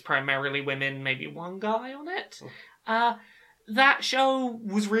 I think it's primarily women, maybe one guy on it. That show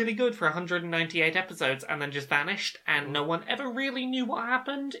was really good for 198 episodes and then just vanished, and no one ever really knew what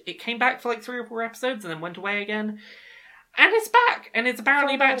happened. It came back for like 3 or 4 episodes and then went away again. And it's back, and it's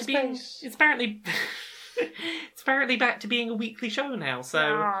apparently back to being. It's apparently back to being a weekly show now. So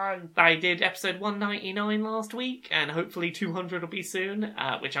I did episode 199 last week, and hopefully 200 will be soon,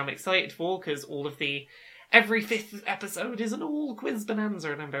 which I'm excited for because every 5th episode is an all quiz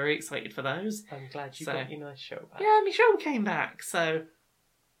bonanza, and I'm very excited for those. I'm glad you got your nice show back. Yeah, my show came back, so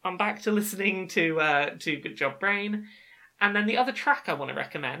I'm back to listening to Good Job Brain. And then the other track I want to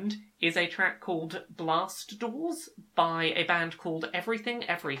recommend is a track called Blast Doors by a band called Everything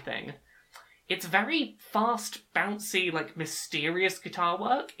Everything. It's very fast, bouncy, like mysterious guitar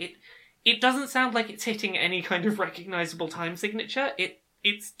work. It doesn't sound like it's hitting any kind of recognizable time signature.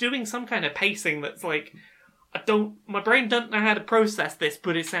 It's doing some kind of pacing that's like, my brain doesn't know how to process this,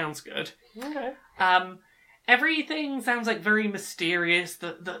 but it sounds good. Okay. Everything sounds like very mysterious.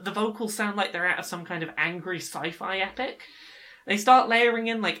 The vocals sound like they're out of some kind of angry sci-fi epic. They start layering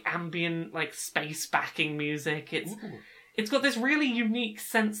in like ambient, like space backing music. It's got this really unique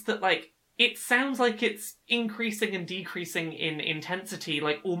sense that like it sounds like it's increasing and decreasing in intensity,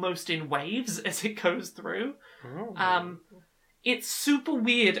 like almost in waves as it goes through. It's super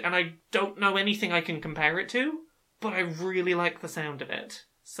weird, and I don't know anything I can compare it to, but I really like the sound of it.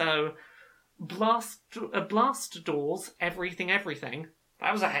 So. Blast Doors, Everything Everything.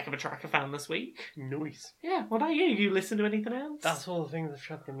 That was a heck of a track I found this week. Nice. Yeah, what about you? You listen to anything else? That's all the things I've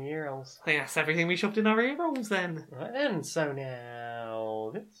shoved in my ear holes. I think that's everything we shoved in our ear holes then. Right then, so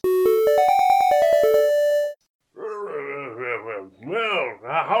now this. Well,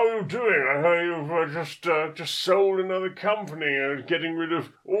 how are you doing? I hear you've just sold another company and getting rid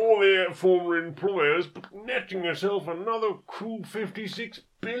of all the former employers, but netting yourself another cool 56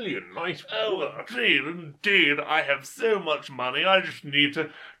 billion. Nice work. Indeed. I have so much money, I just need to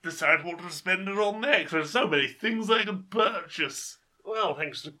decide what to spend it on next. There's so many things I can purchase. Well,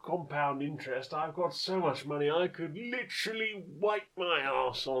 thanks to compound interest, I've got so much money I could literally wipe my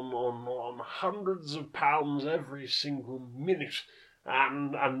ass on hundreds of pounds every single minute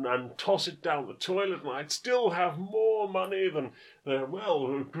and toss it down the toilet, and I'd still have more money than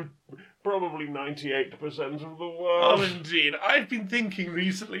probably 98% of the Oh, world. indeed. I've been thinking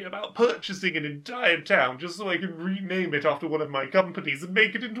recently about purchasing an entire town just so I can rename it after one of my companies and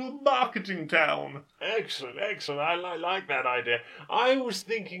make it into a marketing town. Excellent. I like that idea. I was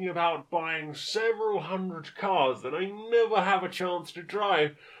thinking about buying several hundred cars that I never have a chance to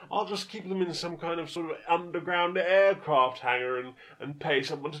drive. I'll just keep them in some kind of sort of underground aircraft hangar and pay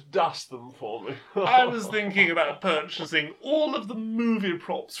someone to dust them for me. I was thinking about purchasing all of the movie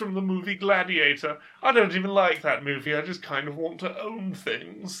props from the movie Gladiator. I don't even like that movie, I just kind of want to own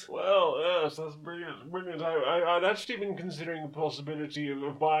things. Well, yes, that's brilliant. I'd actually been considering the possibility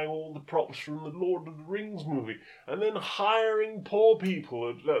of buying all the props from the Lord of the Rings movie and then hiring poor people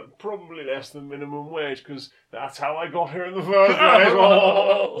at probably less than minimum wage, because that's how I got here in the first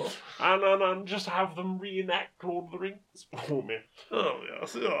place. and just have them reenact Lord of the Rings for me. Oh,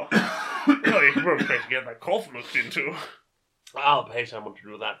 yes, oh. Well, you can probably pay to get that cough looked into. I'll pay someone to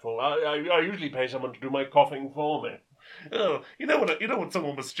do that for me. I usually pay someone to do my coughing for me. Oh, you know what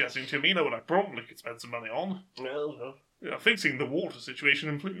someone was suggesting to me? You know what I probably could spend some money on? Well, Yeah, fixing the water situation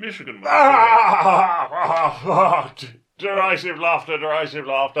in Flint, Michigan. Derisive laughter. You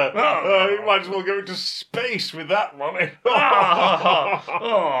might as well go into space with that money. What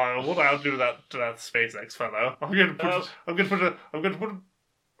I'll do to that SpaceX fellow? I'm going to put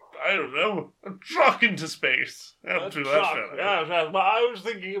I don't know, a truck into space. I'll do that fellow. Yes, but I was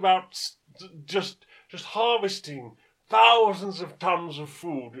thinking about just harvesting thousands of tons of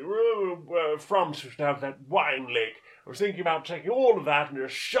food. France used to have that wine lake. I was thinking about taking all of that and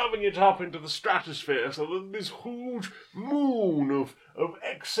just shoving it up into the stratosphere so that this huge moon of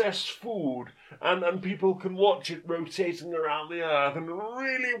excess food, and people can watch it rotating around the earth and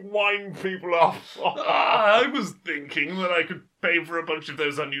really wind people up. I was thinking that I could pay for a bunch of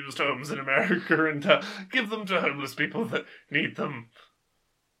those unused homes in America and give them to homeless people that need them.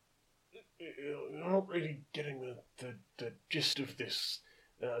 You're not really getting the gist of this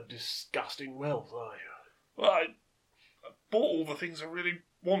disgusting wealth, are you? Well, I bought all the things I really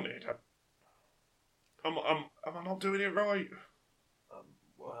wanted. Am I not doing it right?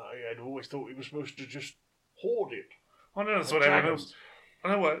 Well, I had always thought you were supposed to just hoard it. I know that's what everyone else. I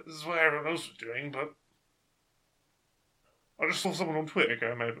know this is what everyone else was doing, but I just saw someone on Twitter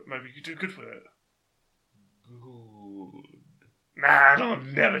go, maybe you could do good with it. Good. Nah, it'll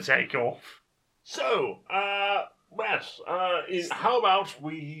never take off. So, Wes, how about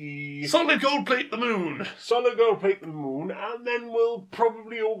we Solid gold plate the moon. solid gold plate the moon, and then we'll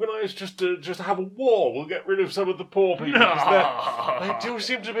probably organise just to have a war. We'll get rid of some of the poor people. 'Cause they do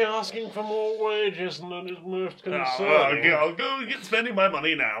seem to be asking for more wages, and that is most concerning. I'll go get spending my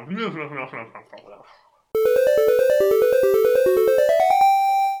money now.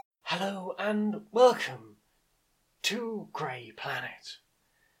 Hello and welcome to Grey Planet.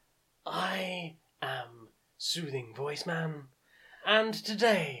 I am Soothing Voice Man, and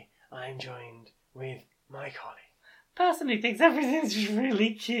today I'm joined with my colleague. Person who thinks everything's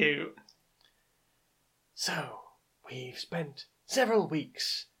really cute. So, we've spent several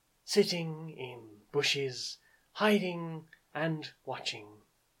weeks sitting in bushes, hiding and watching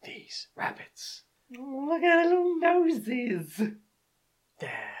these rabbits. Oh, look at their little noses.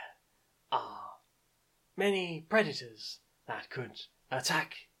 There are many predators that could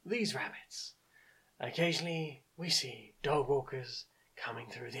attack these rabbits. Occasionally, we see dog walkers coming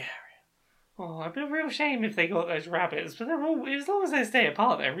through the area. Oh, it'd be a real shame if they got those rabbits, but they're all, as long as they stay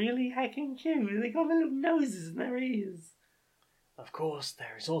apart, they're really heckin' cute. They got their little noses and their ears. Of course,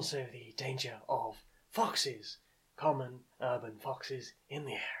 there is also the danger of foxes, common urban foxes in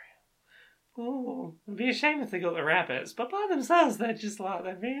the area. Oh, it'd be a shame if they got the rabbits, but by themselves, they're just like,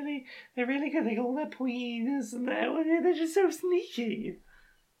 they're really good. They got all their pointiness and they're just so sneaky.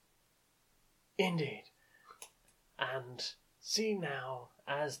 Indeed. And see now,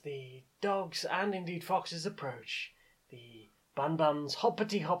 as the dogs and indeed foxes approach, the bun-buns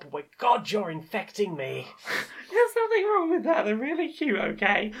hoppity hop away. God, you're infecting me! There's nothing wrong with that. They're really cute,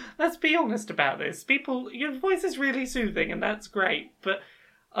 okay? Let's be honest about this. People, your voice is really soothing, and that's great, but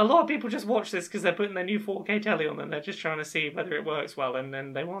a lot of people just watch this because they're putting their new 4K telly on and they're just trying to see whether it works well, and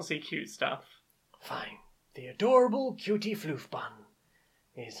then they want to see cute stuff. Fine. The adorable cutie floof bun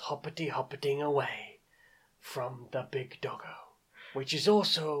is hoppity-hoppeting away from the big doggo, which is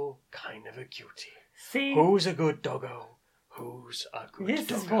also kind of a cutie. See? Who's a good doggo? Who's a good This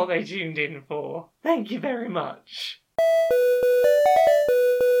doggo? is what they tuned in for. Thank you very much.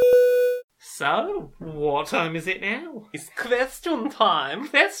 So, what time is it now? It's question time.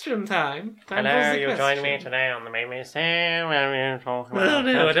 Question time. Hello, you're joining me today on the BBC. Well,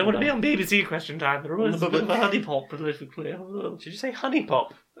 no, I don't want to be on BBC Question Time. They're always a bit of a honey pop politically. Did you say honey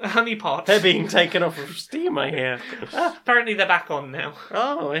pop? Honeypot. They're being taken off of Steam, I hear. Apparently they're back on now.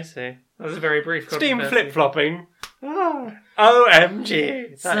 Oh, I see. That was a very brief Steam controversy. flip-flopping. Oh.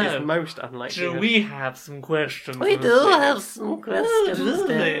 OMG. That is So, most unlikely. Do we have some questions? We this do week? have some questions Oh,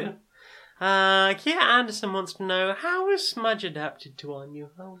 there. Kia Anderson wants to know, how is Smudge adapted to our new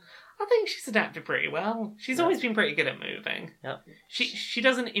home? I think she's adapted pretty well. She's always been pretty good at moving. Yep. She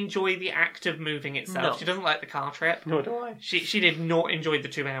doesn't enjoy the act of moving itself. No. She doesn't like the car trip. Nor do I. She did not enjoy the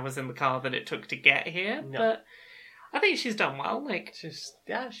 2 hours in the car that it took to get here. No. But I think she's done well. Like She's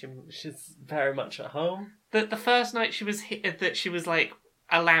very much at home. the first night she was like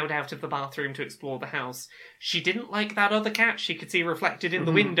allowed out of the bathroom to explore the house, she didn't like that other cat she could see reflected in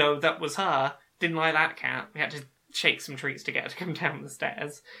the window that was her. Didn't like that cat. We had to shake some treats to get her to come down the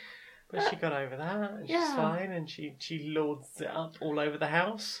stairs. But she got over that, and she's Yeah. fine, and she lords it up all over the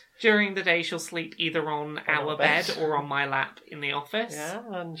house. During the day, she'll sleep either on our our bed bed. or on my lap in the office. Yeah,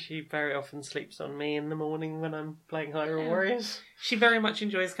 and she very often sleeps on me in the morning when I'm playing Hyrule Yeah. Warriors. She very much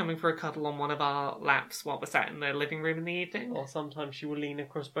enjoys coming for a cuddle on one of our laps while we're sat in the living room in the evening. Or sometimes she will lean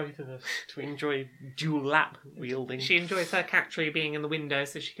across both of us to enjoy dual lap wielding. She enjoys her cat tree being in the window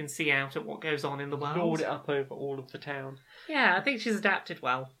so she can see out at what goes on in the world. lord it up over all of the town. Yeah, I think she's adapted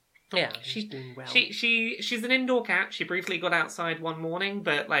well. Yeah, She's doing well. She's an indoor cat. She briefly got outside one morning,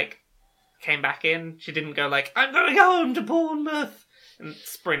 but came back in. She didn't go I'm going home to Bournemouth and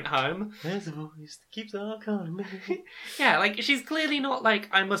sprint home. There's a voice that keeps on calling me. Yeah, she's clearly not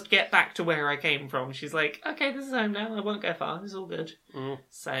I must get back to where I came from. She's okay, this is home now. I won't go far. It's all good.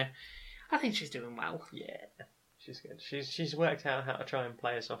 So, I think she's doing well. Yeah, she's good. She's worked out how to try and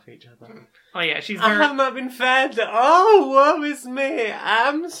play us off each other. Oh yeah, she's I very. have not been fed. Oh, woe is me.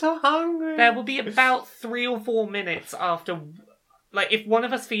 I'm so hungry. There will be about 3 or 4 minutes after. If one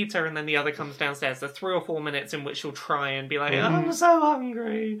of us feeds her and then the other comes downstairs, there's 3 or 4 minutes in which she'll try and be I'm so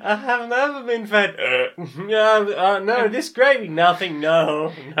hungry. I have never been fed. No, this gravy, nothing,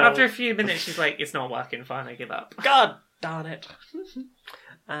 no. After a few minutes, she's it's not working, fine, I give up. God darn it.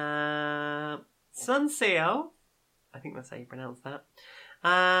 Sunseo, I think that's how you pronounce that.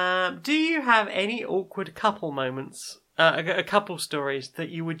 Do you have any awkward couple moments, a couple stories that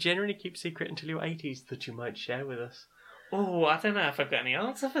you would generally keep secret until your 80s that you might share with us? Oh, I don't know if I've got any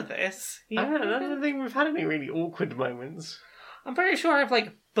answer for this. I don't think we've had any really awkward moments. I'm pretty sure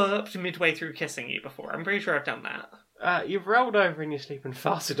I've burped midway through kissing you before. I'm pretty sure I've done that. You've rolled over in your sleep and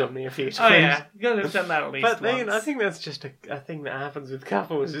farted on me a few times. Oh yeah, you gotta have done that at least But once. I think that's just a thing that happens with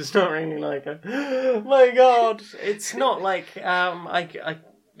couples. It's not really my God. It's not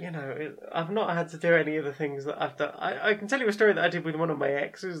I've not had to do any of the things that I've done. I can tell you a story that I did with one of my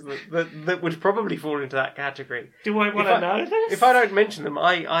exes that would probably fall into that category. Do I want to know this? If I don't mention them,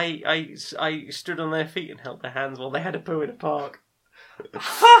 I stood on their feet and held their hands while they had a poo in a park.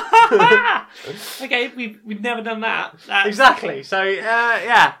 Okay, we've never done that. Exactly. So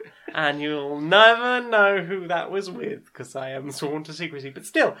yeah, and you'll never know who that was with because I am sworn to secrecy. But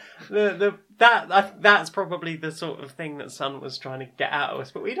still, that's probably the sort of thing that Sun was trying to get out of us.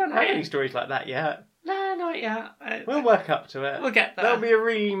 But we don't have any stories like that yet. No, not yet. We'll work up to it. We'll get there. There'll be a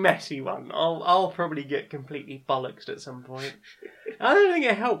really messy one. I'll probably get completely bollocksed at some point. I don't think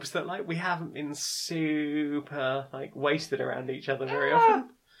it helps that we haven't been super wasted around each other very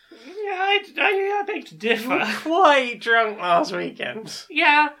often. Yeah, I beg to You differ. were quite drunk last weekend.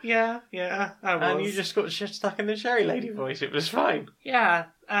 Yeah, I was. And you just got stuck in the Sherry Lady voice. It was fine. Yeah,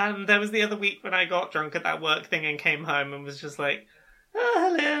 there was the other week when I got drunk at that work thing and came home and was just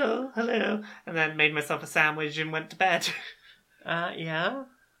oh, hello, and then made myself a sandwich and went to bed. Yeah.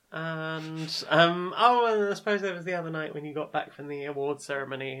 And and I suppose there was the other night when you got back from the award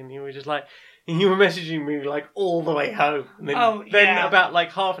ceremony and you were just you were messaging me all the way home. And then,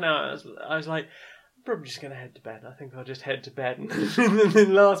 about half an hour, I was I'm probably just going to head to bed. I think I'll just head to bed. And the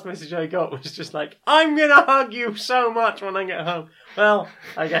last message I got was just I'm going to hug you so much when I get home. Well,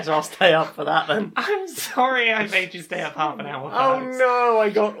 I guess I'll stay up for that then. I'm sorry I made you stay up half an hour. Oh folks. no,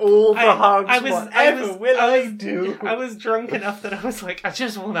 I got all the hugs. Whatever will I do? I was drunk enough that I was I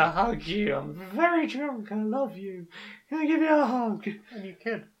just want to hug you. I'm very drunk. I love you. Can I give you a hug? And you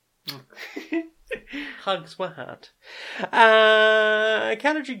could. Hugs were had.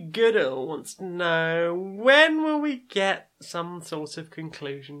 Calorie Goodall wants to know, when will we get some sort of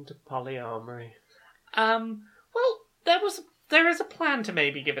conclusion to polyamory? Well, there is a plan to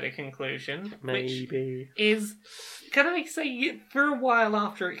maybe give it a conclusion. Maybe. Which is, can I say, for a while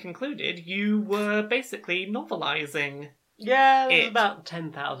after it concluded, you were basically novelising Yeah, there's It. about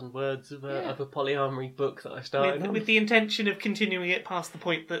 10,000 words of a polyamory book that I started on. With the intention of continuing it past the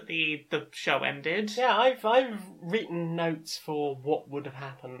point that the show ended. Yeah, I've written notes for what would have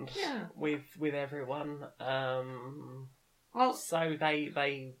happened Yeah. with everyone. Well, So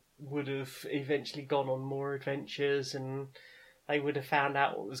they would have eventually gone on more adventures, and they would have found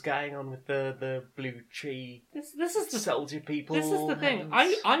out what was going on with the blue tree this is the soldier people. This is the thing.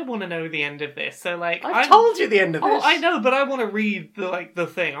 and- I want to know the end of this. So like, I've told you the end of Oh, this. I know, but I want to read the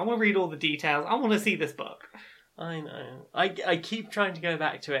thing. I want to read all the details. I want to see this book. I know. I keep trying to go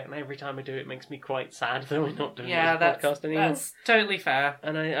back to it, and every time I do, it makes me quite sad that we're not doing Yeah, this podcast anymore. that's totally fair.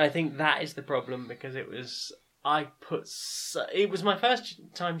 And I think that is the problem, because it was it was my first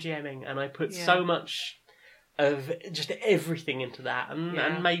time GMing, and I put Yeah. so much of just everything into that, and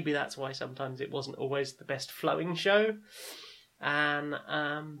Yeah. maybe that's why sometimes it wasn't always the best flowing show. And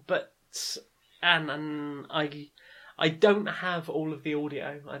I don't have all of the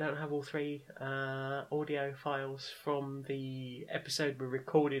audio. I don't have all 3 audio files from the episode we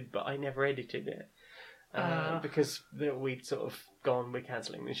recorded, but I never edited it. Because we'd sort of gone, we're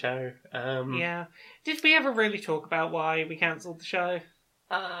cancelling the show. Yeah. Did we ever really talk about why we cancelled the show?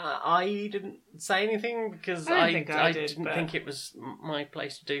 I didn't say anything because I don't I think I did, didn't but- think it was my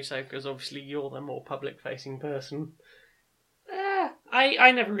place to do so, because obviously you're the more public-facing person.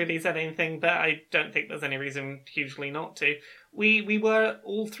 I never really said anything, but I don't think there's any reason hugely not to. We were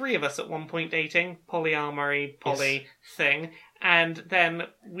all 3 of us at one point dating, polyamory, poly thing, and then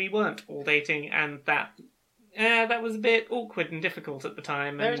we weren't all dating, and that was a bit awkward and difficult at the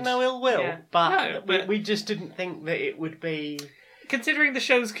time. There's and, no ill will, yeah. but, No, but- we just didn't think that it would be... Considering the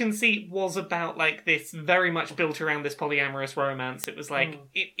show's conceit was about like this, very much built around this polyamorous romance, it was like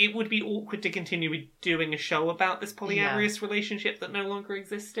it would be awkward to continue with doing a show about this polyamorous relationship that no longer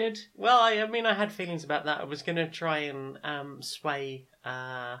existed. Well, I mean, I had feelings about that. I was going to try and sway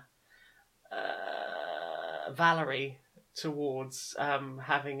Valerie towards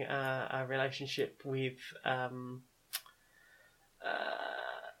having a relationship with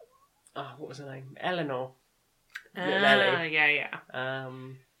what was her name? Eleanor. Lily. Yeah.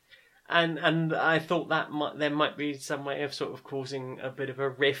 And I thought that there might be some way of sort of causing a bit of a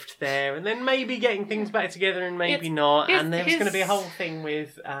rift there, and then maybe getting things back together, and maybe not. And there was going to be a whole thing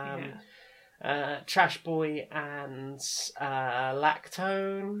with Trash Boy and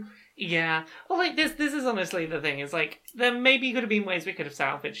Lactone. Yeah. Well, like this is honestly the thing. Is like there maybe could have been ways we could have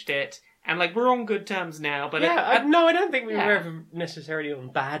salvaged it, and like we're on good terms now. But no, I don't think we yeah. were ever necessarily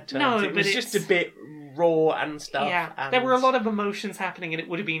on bad terms. No, it but was just a bit raw and stuff. Yeah, and... there were a lot of emotions happening, and it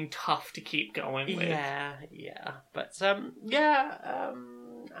would have been tough to keep going with. Yeah. But and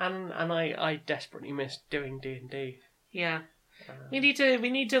I desperately missed doing D&D. Yeah. We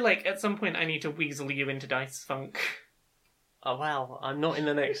need to like at some point I need to weasel you into Dice Funk. Oh well, I'm not in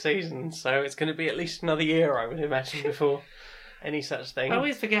the next season, so it's going to be at least another year, I would imagine, before any such thing. I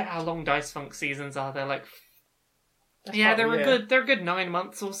always forget how long Dice Funk seasons are. They're like That's yeah, probably they're a good 9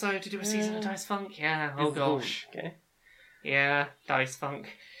 months or so to do a season of Dice Funk. Yeah. Oh gosh. Okay. Yeah, Dice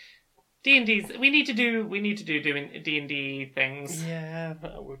Funk. D&D's we need to do doing D&D things. Yeah,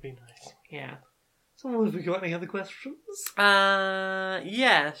 that would be nice. Yeah. So have we got any other questions?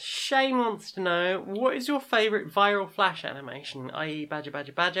 Yeah, Shane wants to know, what is your favourite viral Flash animation, i.e. Badger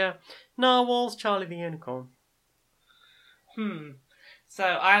Badger Badger, Narwhals, Charlie the Unicorn?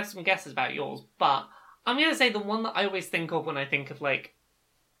 So I have some guesses about yours, but I'm going to say the one that I always think of when I think of like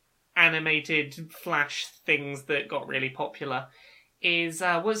animated Flash things that got really popular is,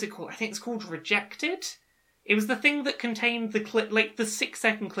 what is it called? I think it's called Rejected. It was the thing that contained the clip, like the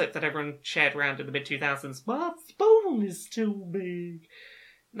 6-second clip that everyone shared around in the mid-2000s. My spoon is too big.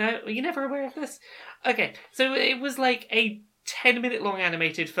 No, are you never aware of this? Okay, so it was like a 10-minute long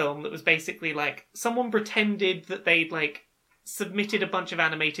animated film that was basically like someone pretended that they'd like submitted a bunch of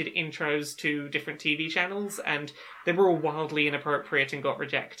animated intros to different TV channels and they were all wildly inappropriate and got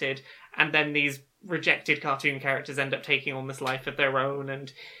rejected. And then these rejected cartoon characters end up taking on this life of their own,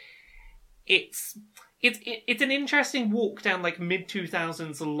 and it's an interesting walk down like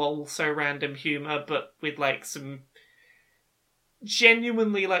mid-2000s lol so random humour, but with like some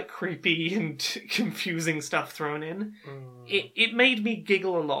genuinely like creepy and confusing stuff thrown in. It made me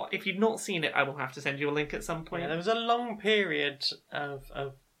giggle a lot. If you've not seen it, I will have to send you a link at some point. Yeah, there was a long period of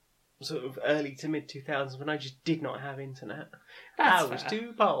sort of early to mid-2000s when I just did not have internet. That's I was fair.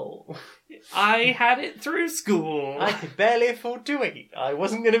 too poor. I had it through school. I could barely afford to eat. I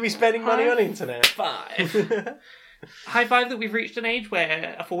wasn't going to be spending money on internet. High five that we've reached an age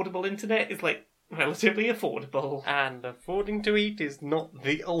where affordable internet is like relatively affordable. And affording to eat is not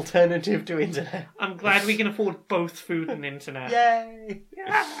the alternative to internet. I'm glad we can afford both food and internet. Yay!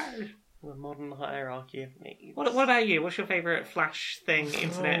 Yay! The modern hierarchy of needs. What about you? What's your favourite Flash thing,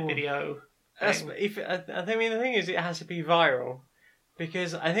 internet Oh. video? I mean, the thing is, it has to be viral.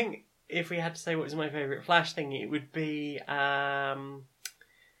 Because I think if we had to say what was my favourite Flash thing, it would be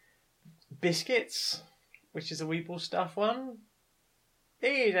Biscuits, which is a Weeble Stuff one.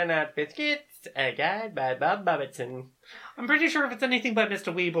 These are not biscuits, a guide by Bob Babbittson. I'm pretty sure if it's anything by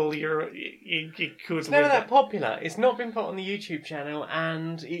Mr. Weeble, you could It's never live that it. popular. It's not been put on the YouTube channel,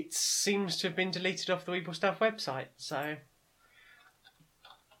 and it seems to have been deleted off the Weeble Stuff website, so...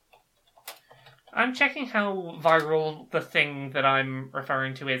 I'm checking how viral the thing that I'm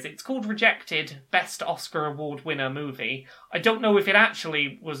referring to is. It's called Rejected, Best Oscar Award Winner Movie. I don't know if it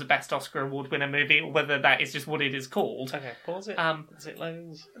actually was a Best Oscar Award Winner movie or whether that is just what it is called. Okay, pause it. Is it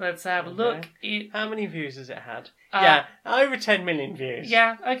loads? Let's have a Okay. look. It, How many views has it had? Uh, over 10 million views.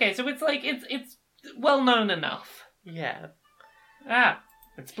 yeah, okay, so it's like, it's well known enough. Yeah. Ah,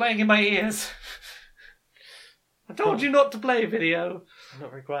 it's playing in my ears. I told you not to play video. Not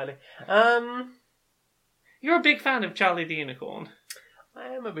very quietly. You're a big fan of Charlie the Unicorn. I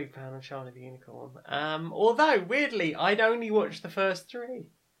am a big fan of Charlie the Unicorn. Although, weirdly, I'd only watched the first three.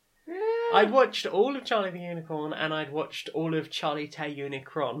 I'd watched all of Charlie the Unicorn and I'd watched all of Charlie Te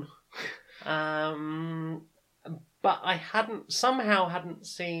Unicron. But I hadn't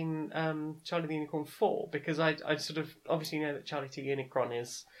seen Charlie the Unicorn 4 because I sort of obviously know that Charlie Te Unicron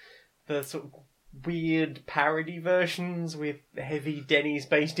is the sort of weird parody versions with heavy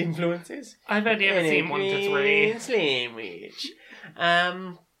Denny's-based influences. I've only ever seen 1 to 3. Sandwich.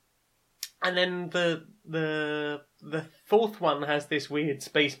 And then the fourth one has this weird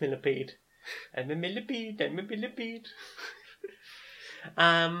space millipede. I'm a millipede.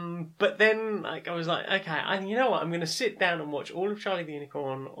 But then I was like, okay, you know what? I'm going to sit down and watch all of Charlie the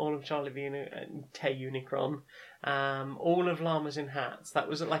Unicorn, all of Charlie the Te Unicron, all of Llamas in Hats. That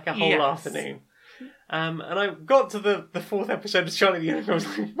was like a whole afternoon. And I got to the fourth episode of Charlie the Unicorn. I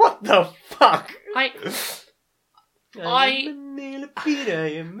was like, what the fuck? I I'm a millipede,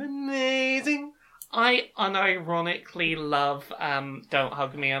 I am amazing. I unironically love Don't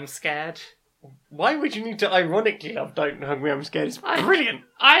Hug Me, I'm Scared. Why would you need to ironically love Don't Hug Me, I'm Scared? It's brilliant.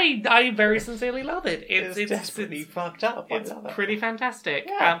 I very sincerely love it. It's desperately fucked up. I It's love it. pretty fantastic.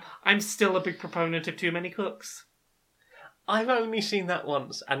 Yeah. I'm still a big proponent of Too Many Cooks. I've only seen that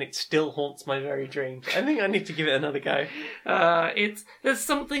once, and it still haunts my very dreams. I think I need to give it another go. There's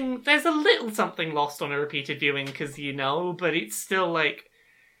a little something lost on a repeated viewing but it's still like,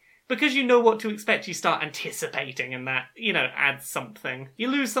 because you know what to expect, you start anticipating, and that, adds something. You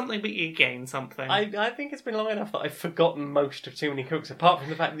lose something, but you gain something. I think it's been long enough that I've forgotten most of Too Many Cooks, apart from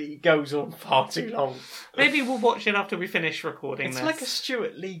the fact that it goes on far too long. Maybe we'll watch it after we finish recording It's this. like a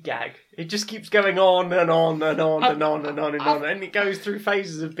Stuart Lee gag. It just keeps going on and on and on and on and on and on, and it goes through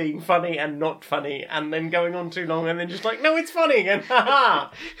phases of being funny and not funny, and then going on too long, and then just like, no, it's funny again,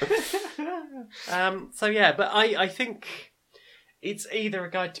 ha ha. So yeah, but I think it's either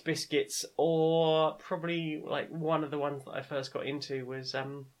A Guide to Biscuits or probably like one of the ones that I first got into was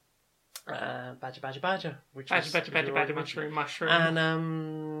Badger, which was Badger, mushroom.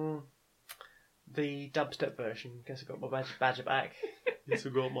 and the dubstep version. Guess I got my badger back. Guess I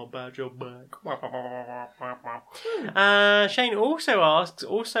got my badger back. Shane also asks,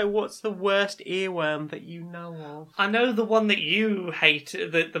 what's the worst earworm that you know of? I know the one that you hate,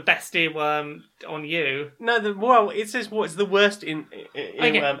 the best earworm on you. No, it says what's the worst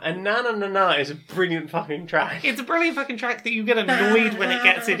earworm, and Na Na Na Na is a brilliant fucking track. It's a brilliant fucking track that you get annoyed when it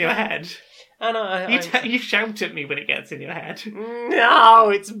gets in your head. And You shout at me when it gets in your head. No,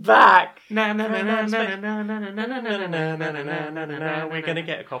 it's back. Na na na na Come na on, na na na na na na na na na. We're gonna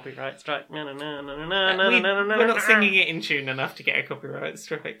get a copyright strike. We're not singing it in tune enough to get a copyright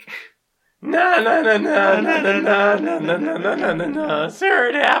strike. Na na na na na na na na na na na na na. Sir,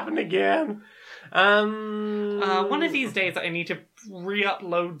 it happened again. One of these days I need to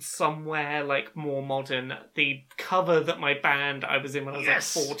re-upload somewhere like more modern the cover that my band I was in when I was like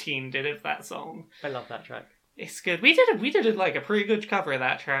 14 did of that song. I love that track. It's good. We did like a pretty good cover of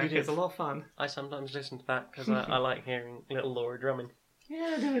that track. It was a lot of fun. I sometimes listen to that because I like hearing little Laura drumming.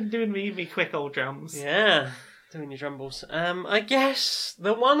 Yeah, doing me quick old drums. Yeah, doing your drumbles. I guess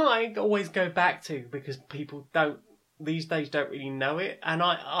the one I always go back to because people these days don't really know it, and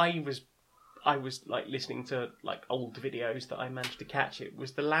I was like listening to like old videos that I managed to catch. It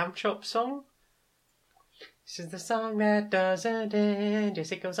was the Lamb Chop song. This is the song that doesn't end.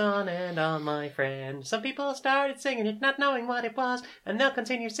 Yes, it goes on and on, my friend. Some people started singing it, not knowing what it was, and they'll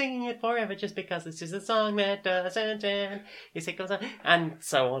continue singing it forever just because this is the song that doesn't end. Yes, it goes on, and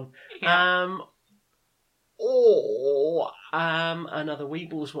so on. Yeah. Another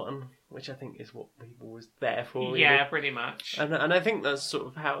Weebles one, which I think is what Weeble was there for. Yeah, really. pretty much. And I think that's sort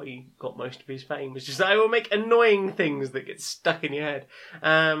of how he got most of his fame, was just I will make annoying things that get stuck in your head.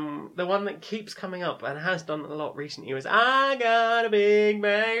 The one that keeps coming up and has done a lot recently was I got a big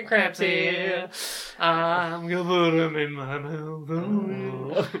bag of crabs here. I'm gonna put them in my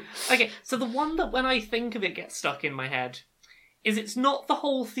mouth. Okay, so the one that when I think of it gets stuck in my head is it's not the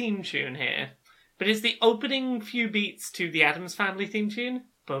whole theme tune here, but it's the opening few beats to the Addams Family theme tune.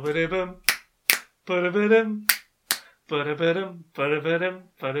 Ba-ba-da-bum, ba-da-ba-dum, ba-da-ba-dum, ba-da-ba-dum,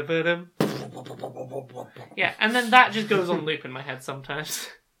 ba-da-ba-dum. Yeah, and then that just goes on loop in my head sometimes.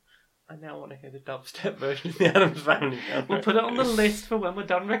 I now want to hear the dubstep version of the Addams Family. We'll put it on the list for when we're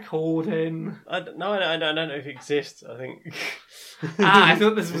done recording. I don't know if it exists, I think. I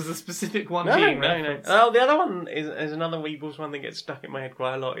thought this was a specific one being referenced. Oh, the other one is another Weebles one that gets stuck in my head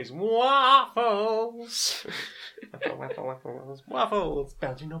quite a lot, is waffles. Waffles.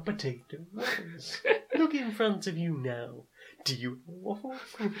 Belgian or potato waffles. Look in front of you now. Do you have waffles?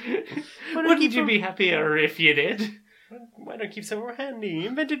 Wouldn't you be happier if you did? Why don't keep some more handy?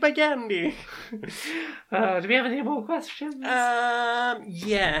 Invented by Gandhi. Do we have any more questions?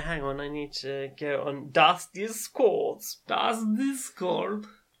 Yeah, hang on, I need to go on Das Discord. Das Discord.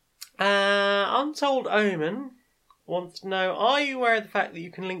 Untold Omen wants to know, are you aware of the fact that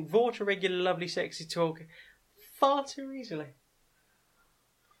you can link Vor to regular lovely sexy talk far too easily?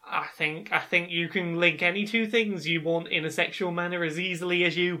 I think you can link any two things you want in a sexual manner as easily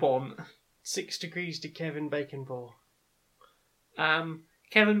as you want. 6 degrees to Kevin Bacon Vor.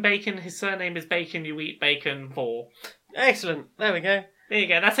 Kevin Bacon, his surname is Bacon, you eat bacon, Vor. Excellent, there we go. There you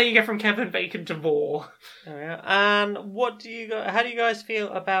go, that's how you get from Kevin Bacon to Vor. There we go. And how do you guys feel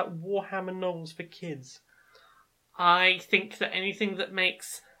about Warhammer novels for kids? I think that anything that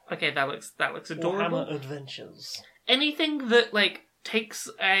makes... Okay, that looks adorable. Warhammer Adventures. Anything that, takes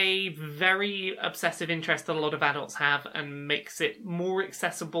a very obsessive interest that a lot of adults have and makes it more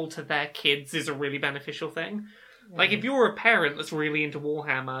accessible to their kids is a really beneficial thing. Like, if you're a parent that's really into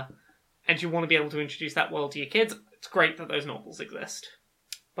Warhammer and you want to be able to introduce that world to your kids, it's great that those novels exist.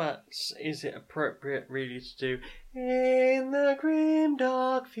 But is it appropriate, really, to do in the grim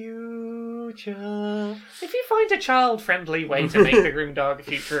dark future? If you find a child-friendly way to make the grim dark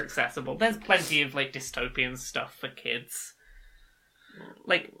future accessible, there's plenty of, dystopian stuff for kids.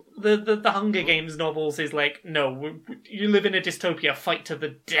 The Hunger Games novels is no, you live in a dystopia, fight to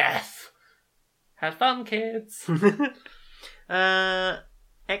the death. Have fun, kids.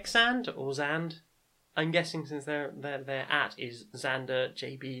 Xand or Zand? I'm guessing since their at is Xander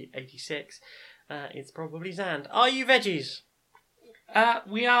JB86, it's probably Zand. Are you veggies?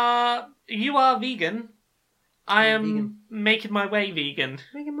 We are. You are vegan. I am vegan. making my way vegan.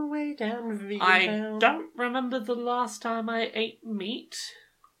 Making my way down vegan I town. don't remember the last time I ate meat.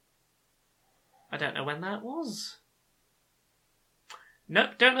 I don't know when that was.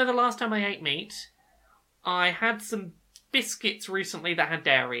 Nope, don't know the last time I ate meat. I had some biscuits recently that had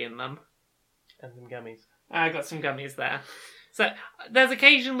dairy in them. And some gummies. I got some gummies there. So there's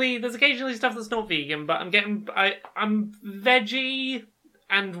occasionally stuff that's not vegan, but I'm veggie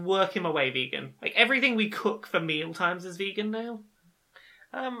and working my way vegan. Like, everything we cook for meal times is vegan now.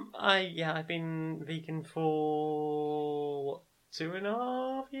 I've been vegan for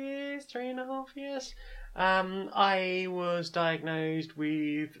 2.5 years, 3.5 years. I was diagnosed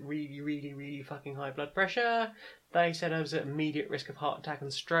with really, really, really fucking high blood pressure. They said I was at immediate risk of heart attack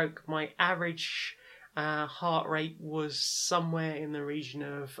and stroke. My average heart rate was somewhere in the region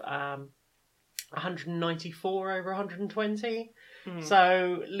of 194 over 120.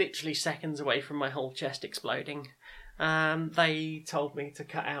 So literally seconds away from my whole chest exploding. They told me to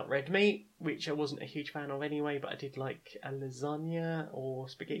cut out red meat, which I wasn't a huge fan of anyway, but I did like a lasagna or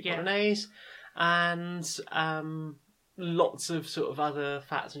spaghetti bolognese, and lots of sort of other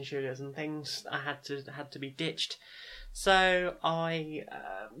fats and sugars and things I had to be ditched. So I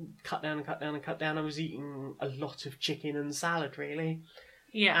cut down. I was eating a lot of chicken and salad, really.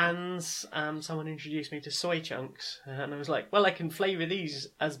 Yeah. And someone introduced me to soy chunks, and I was like, well, I can flavour these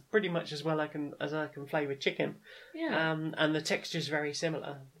as pretty much as well as I can flavour chicken. Yeah. And the texture's very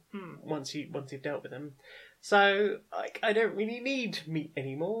similar once you've dealt with them. So I don't really need meat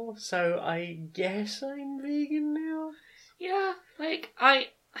anymore. So I guess I'm vegan now. Yeah. I'm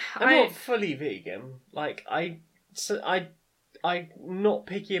not fully vegan. I'm not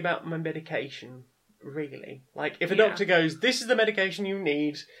picky about my medication. really. Like, if a Yeah. doctor goes, this is the medication you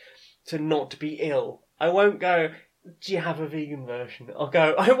need to not be ill, I won't go, do you have a vegan version? I'll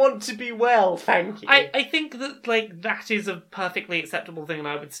go, I want to be well, thank you. I think that, like, that is a perfectly acceptable thing, and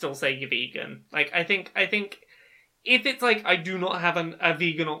I would still say you're vegan. Like, I think if it's like, I do not have a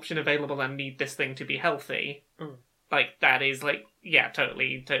vegan option available and need this thing to be healthy, like, that is, like, yeah,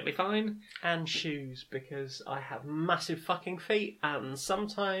 totally fine. And shoes, because I have massive fucking feet, and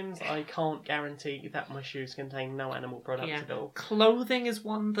sometimes I can't guarantee that my shoes contain no animal products Yeah. at all. Clothing is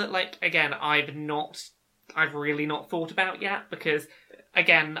one that, like, again, I've really not thought about yet, because,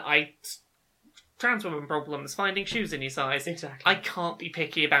 again, trans woman problems, finding shoes in your size. Exactly. I can't be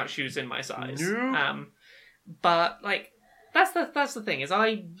picky about shoes in my size. No. But, like, that's the thing, is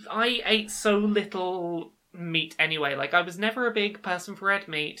I ate so little meat anyway. Like, I was never a big person for red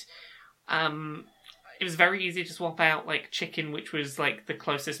meat. It was very easy to swap out, like, chicken, which was, like, the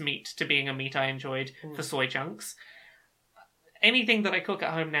closest meat to being a meat I enjoyed, for soy chunks. Anything that I cook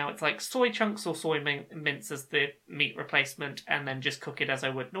at home now, it's like soy chunks or soy mince as the meat replacement, and then just cook it as I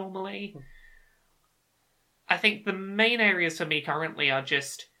would normally. I think the main areas for me currently are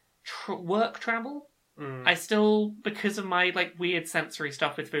just work travel. I still, because of my, like, weird sensory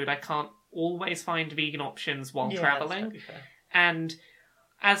stuff with food, I can't always find vegan options while traveling. That's totally fair. And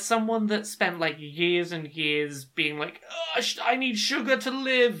as someone that spent, like, years and years being like, I need sugar to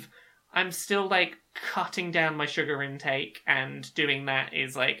live, I'm still, like, cutting down my sugar intake, and doing that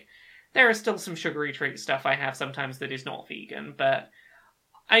is, like, there are still some sugary treat stuff I have sometimes that is not vegan, but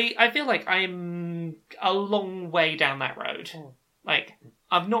I feel like I'm a long way down that road. Like,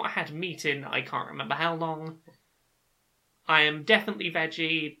 I've not had meat in I can't remember how long. I am definitely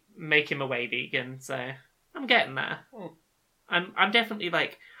veggie, making my way vegan, so I'm getting there. I'm definitely,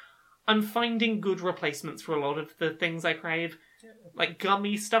 like, I'm finding good replacements for a lot of the things I crave. Like,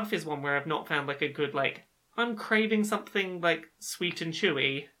 gummy stuff is one where I've not found, like, a good, like, I'm craving something, like, sweet and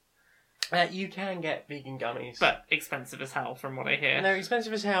chewy. You can get vegan gummies, But expensive as hell, from what I hear. they're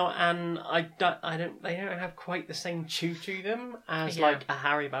expensive as hell, and they don't have quite the same chew to them as Yeah. like a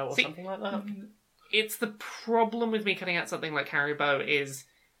Haribo or See, something like that. It's the problem with me cutting out something like Haribo is,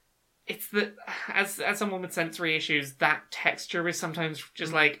 it's that, as someone with sensory issues, that texture is sometimes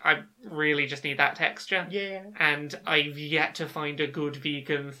just like, I really just need that texture. Yeah. And I've yet to find a good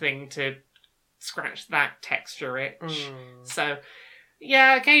vegan thing to scratch that texture itch. So,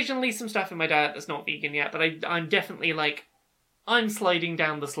 yeah, occasionally some stuff in my diet that's not vegan yet, but I'm definitely, like, I'm sliding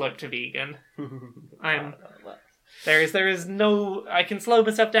down the slope to vegan. There is no, I can slow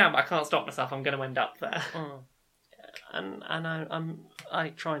myself down, but I can't stop myself. I'm going to end up there. And I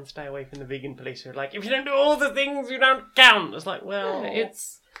try and stay away from the vegan police who are like, if you don't do all the things, you don't count. It's like, well,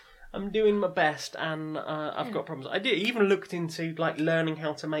 I'm doing my best, and I've got problems. I even looked into, like, learning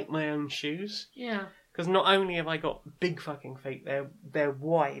how to make my own shoes. Yeah. Because not only have I got big fucking feet, they're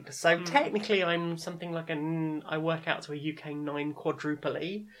wide. So technically I'm something like I work out to a UK 9 quadruple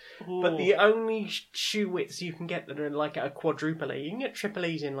E. But the only shoe widths you can get that are like a quadruple E, you can get triple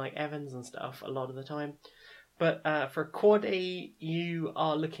E's in like Evans and stuff a lot of the time. But for a quad E, you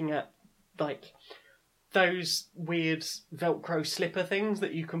are looking at like those weird Velcro slipper things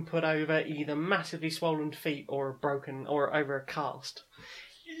that you can put over either massively swollen feet or over a cast.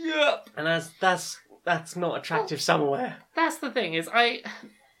 Yep. And that's not attractive somewhere. That's the thing, is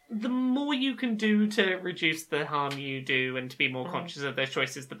the more you can do to reduce the harm you do and to be more conscious of those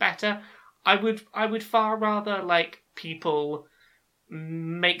choices, the better. I would far rather, like, people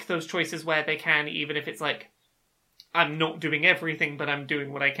make those choices where they can, even if it's like, I'm not doing everything, but I'm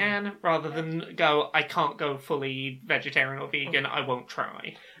doing what I can, rather than go, I can't go fully vegetarian or vegan, I won't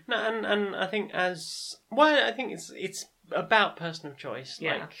try. No, and I think I think it's about personal choice.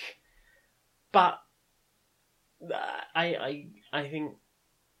 Yeah. Like, but I think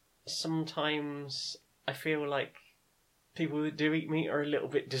sometimes I feel like people that do eat meat are a little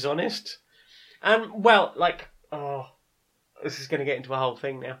bit dishonest. And, well, like, this is going to get into a whole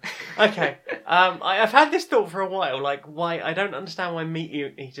thing now. Okay. I've had this thought for a while, like, why I don't understand why meat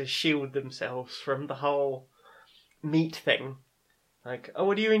eaters shield themselves from the whole meat thing. Like,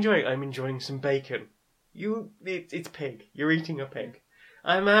 what are you enjoying? I'm enjoying some bacon. It's pig. You're eating a pig.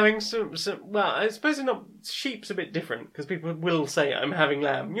 I'm having some. Well, I suppose not. Sheep's a bit different because people will say I'm having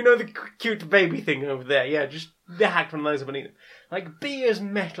lamb. You know the cute baby thing over there. Yeah, just hack one of those up and eat it. Like, be as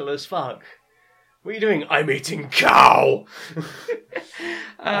metal as fuck. What are you doing? I'm eating cow.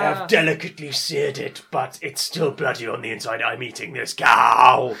 I Uh, have delicately seared it, but it's still bloody on the inside. I'm eating this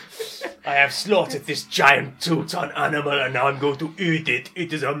cow. I have slaughtered this giant two-ton animal, and now I'm going to eat it.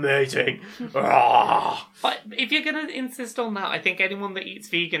 It is amazing. Ah. But if you're going to insist on that, I think anyone that eats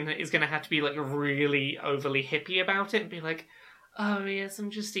vegan is going to have to be like really overly hippie about it and be like, oh yes, I'm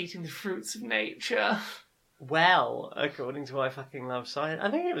just eating the fruits of nature. Well, according to I Fucking Love Science, I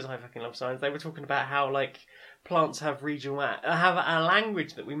think it was I Fucking Love Science, they were talking about how, like, plants have have a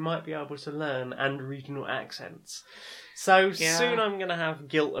language that we might be able to learn and regional accents. So Yeah. soon I'm going to have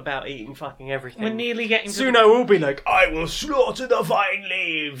guilt about eating fucking everything. We're nearly getting to Soon I will be like, I will slaughter the vine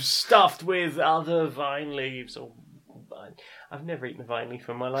leaves stuffed with other vine leaves. Or I've never eaten a vine leaf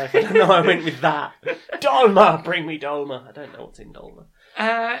in my life. I don't know. I went with that. Dolma, bring me dolma. I don't know what's in dolma.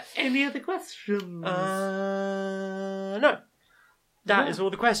 Any other questions? No. That is all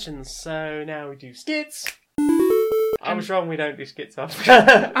the questions. So now we do skits. I was wrong. We don't do skits after.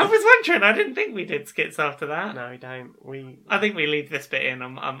 I was wondering. I didn't think we did skits after that. No, we don't. I think we leave this bit in.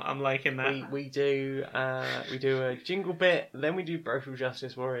 I'm liking that. We do a jingle bit, then we do Brofield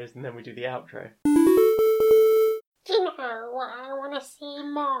Justice Warriors, and then we do the outro. Do you know what I want to see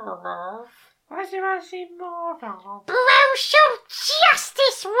more of? Why do I see more of? Brofield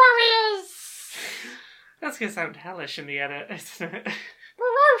Justice Warriors! That's gonna sound hellish in the edit, isn't it?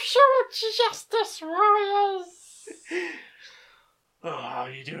 Brofield Justice Warriors! Oh, how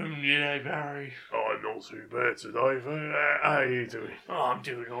you doing today, Barry? I'm not too bad today. How are you doing? Oh, I'm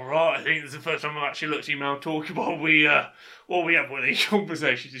doing all right. I think it's the first time I've actually looked at you now talking while we have one of these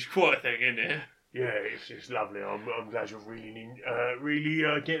conversations. It's quite a thing, isn't it? Yeah, it's lovely. I'm glad you're really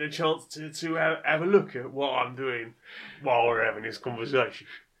getting a chance to have a look at what I'm doing while we're having this conversation.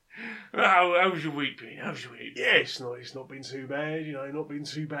 How's your week been? Yeah, it's not been too bad. Not been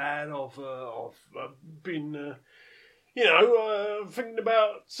too bad. I've been thinking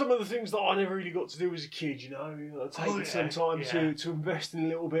about some of the things that I never really got to do as a kid. Taking some time to invest in a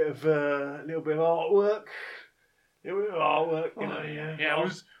little bit of artwork. I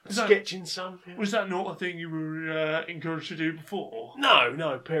was sketching some. Yeah. Was that not a thing you were encouraged to do before?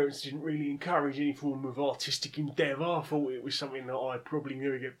 No, parents didn't really encourage any form of artistic endeavour. I thought it was something that I'd probably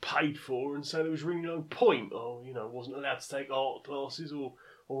never get paid for, and so there was really no point. I wasn't allowed to take art classes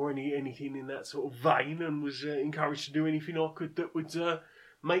or anything in that sort of vein, and was encouraged to do anything I could that would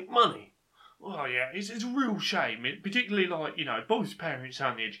make money. Well, yeah, it's a real shame. Particularly both parents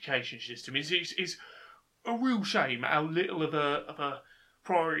and the education system. It's a real shame how little of a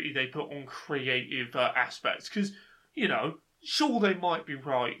priority they put on creative aspects. Because, sure they might be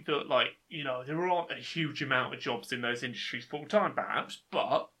right that, there aren't a huge amount of jobs in those industries full time, perhaps,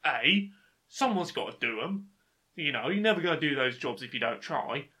 but someone's got to do them. You're never going to do those jobs if you don't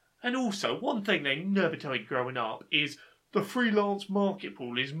try. And also, one thing they never tell you growing up is the freelance market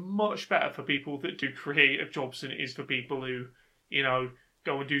pool is much better for people that do creative jobs than it is for people who,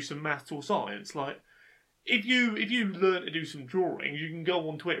 go and do some maths or science. If you learn to do some drawings, you can go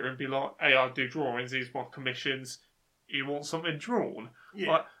on Twitter and be like, hey, I do drawings, these are my commissions, you want something drawn?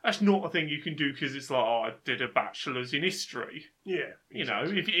 Yeah. That's not a thing you can do because it's like, I did a bachelor's in history. Yeah.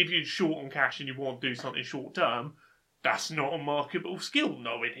 Exactly. If you're short on cash and you want to do something short term, that's not a marketable skill,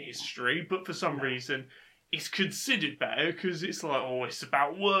 knowing history, but for some reason, it's considered better because it's like, it's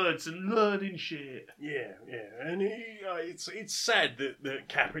about words and learning shit. Yeah, and it's sad that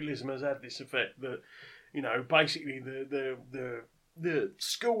capitalism has had this effect that, basically the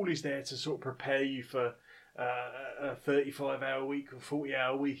school is there to sort of prepare you for a 35-hour week or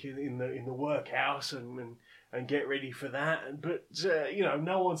 40-hour week in the workhouse and get ready for that. But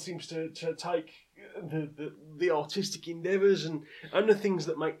no one seems to take the artistic endeavours and the things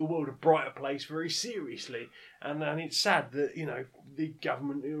that make the world a brighter place very seriously. And it's sad that the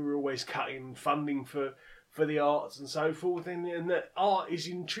government are always cutting funding for the arts and so forth, and that art is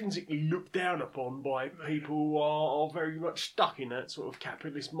intrinsically looked down upon by people who are very much stuck in that sort of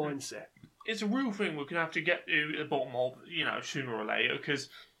capitalist mindset. It's a real thing we're going to have to get to the bottom of, sooner or later, because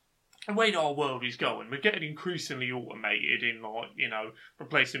the way that our world is going, we're getting increasingly automated in,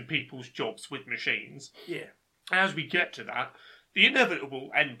 replacing people's jobs with machines. Yeah. As we get to that, the inevitable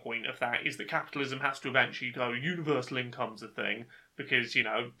endpoint of that is that capitalism has to eventually go, universal income's a thing, because,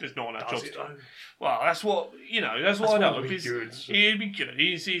 there's not enough jobs. Well, that's what, that's what I know. It'd be good.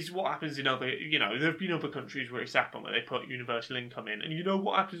 It's what happens in other, there have been other countries where it's happened, where they put universal income in. And you know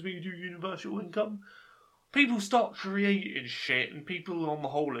what happens when you do universal income? People start creating shit, and people on the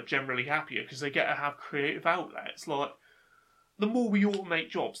whole are generally happier because they get to have creative outlets. The more we automate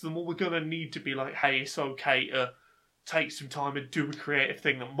jobs, the more we're going to need to be like, hey, it's okay to take some time and do a creative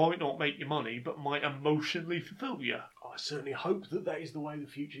thing that might not make you money, but might emotionally fulfill you. I certainly hope that is the way the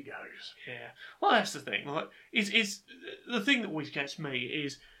future goes. Yeah. Well, that's the thing. Like, it's the thing that always gets me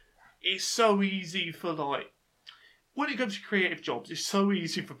is it's so easy for, like, when it comes to creative jobs, it's so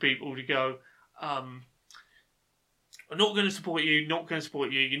easy for people to go, I'm not going to support you, you're not going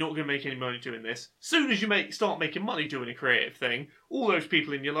to make any money doing this. As soon as you start making money doing a creative thing, all those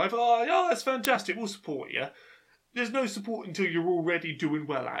people in your life, oh, that's fantastic, we'll support you. There's no support until you're already doing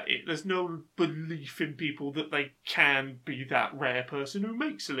well at it. There's no belief in people that they can be that rare person who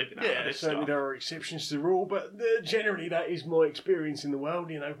makes a living out of this certainly stuff. there are exceptions to the rule, but generally that is my experience in the world.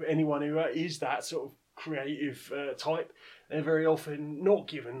 You know, anyone who is that sort of creative type, they're very often not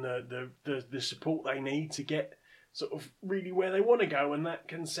given the support they need to get sort of really where they want to go, and that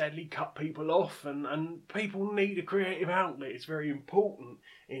can sadly cut people off, and people need a creative outlet. It's very important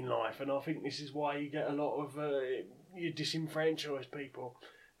in life, and I think this is why you get a lot of you disenfranchised people,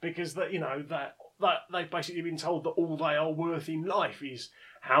 because that they've basically been told that all they are worth in life is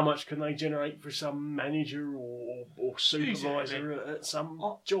how much can they generate for some manager or supervisor at some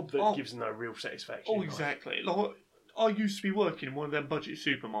job that gives them no real satisfaction. Oh, exactly. Like, I used to be working in one of them budget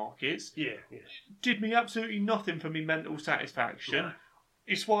supermarkets. Yeah. Did me absolutely nothing for me mental satisfaction. No.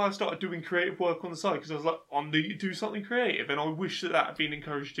 It's why I started doing creative work on the side, because I was like, I need to do something creative, and I wish that had been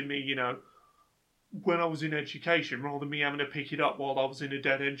encouraged in me, you know, when I was in education, rather than me having to pick it up while I was in a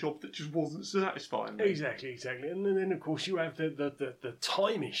dead-end job that just wasn't satisfying me. Exactly. And then, of course, you have the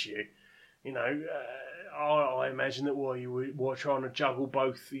time issue. You know, I imagine that while you were trying to juggle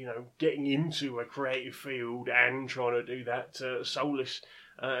both, you know, getting into a creative field and trying to do that soulless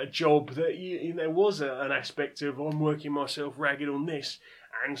job, that there was an aspect of I'm working myself ragged on this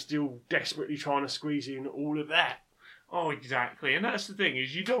and still desperately trying to squeeze in all of that. Oh, exactly. And that's the thing,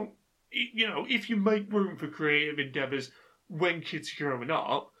 is you don't, you know, if you make room for creative endeavours when kids are growing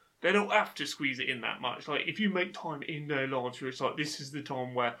up, they don't have to squeeze it in that much. Like, if you make time in their lives where it's like, this is the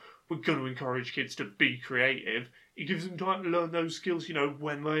time where we're going to encourage kids to be creative, it gives them time to learn those skills, you know,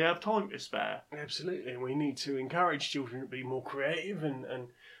 when they have time to spare. Absolutely. We need to encourage children to be more creative and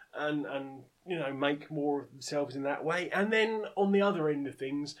you know, make more of themselves in that way. And then on the other end of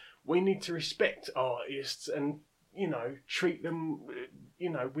things, we need to respect artists and, you know, treat them, you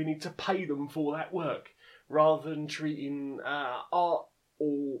know, we need to pay them for that work rather than treating art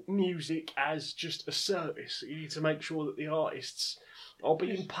or music as just a service. You need to make sure that the artists are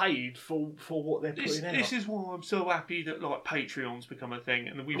being paid for what they're putting out. This is why I'm so happy that, like, Patreon's become a thing,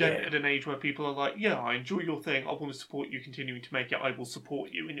 and that we've entered an age where people are like, yeah, I enjoy your thing, I want to support you continuing to make it, I will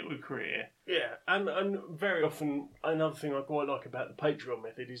support you in your career. Yeah, and very often, another thing I quite like about the Patreon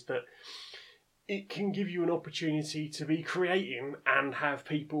method is that it can give you an opportunity to be creating and have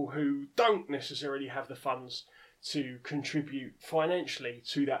people who don't necessarily have the funds to contribute financially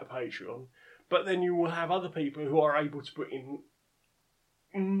to that Patreon, but then you will have other people who are able to put in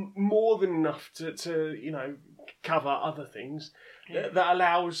more than enough to you know, cover other things that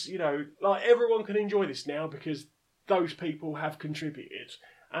allows, you know, like, everyone can enjoy this now because those people have contributed,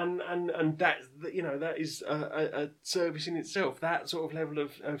 and that, you know, that is a service in itself. That sort of level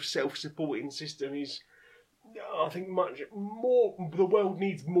of self-supporting system is, I think, much more. The world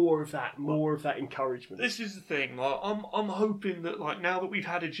needs more of that encouragement. This is the thing. Like, I'm hoping that, like, now that we've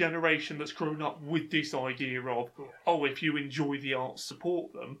had a generation that's grown up with this idea of, if you enjoy the arts,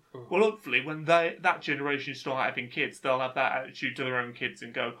 support them. Well, hopefully, when that generation start having kids, they'll have that attitude to their own kids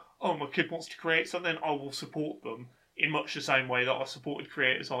and go, oh, my kid wants to create something, I will support them in much the same way that I supported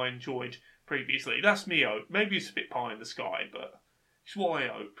creators I enjoyed previously. That's me hope. Maybe it's a bit pie in the sky, but it's what I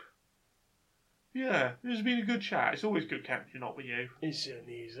hope. Yeah, this has been a good chat. It's always good catching up with you. It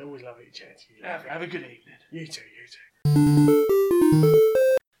certainly is. I always love it chatting to you. Have a good evening. You too.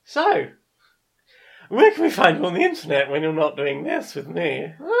 So, where can we find you on the internet when you're not doing this with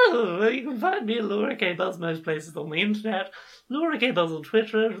me? Oh, you can find me at Laura K. Buzz most places on the internet. Laura K. Buzz on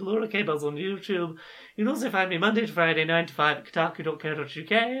Twitter, Laura K. Buzz on YouTube. You can also find me Monday to Friday, 9 to 5 at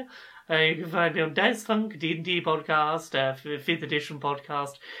kotaku.co.uk. You can find me on Dice Funk, D&D podcast, 5th edition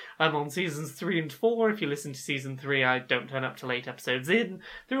podcast. I'm on seasons 3 and 4. If you listen to season 3, I don't turn up till 8 episodes in.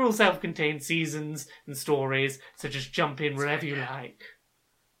 They're all self-contained seasons and stories, so just jump in wherever you like.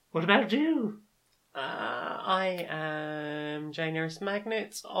 What about you? I am Jane Harris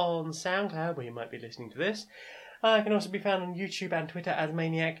Magnet on SoundCloud, where you might be listening to this. I can also be found on YouTube and Twitter as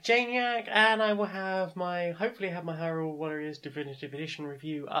Maniac Janiac, and I will hopefully have my Hyrule Warriors Definitive Edition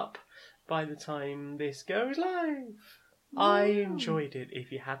review up by the time this goes live. Woo. I enjoyed it,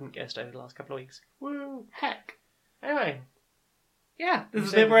 if you hadn't guessed over the last couple of weeks. Woo, heck. Anyway. Yeah, this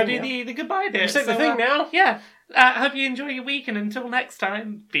is the bit where I do the goodbye bit. You said the thing now? Yeah. Hope you enjoy your week, and until next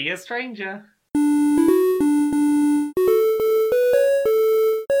time, be a stranger.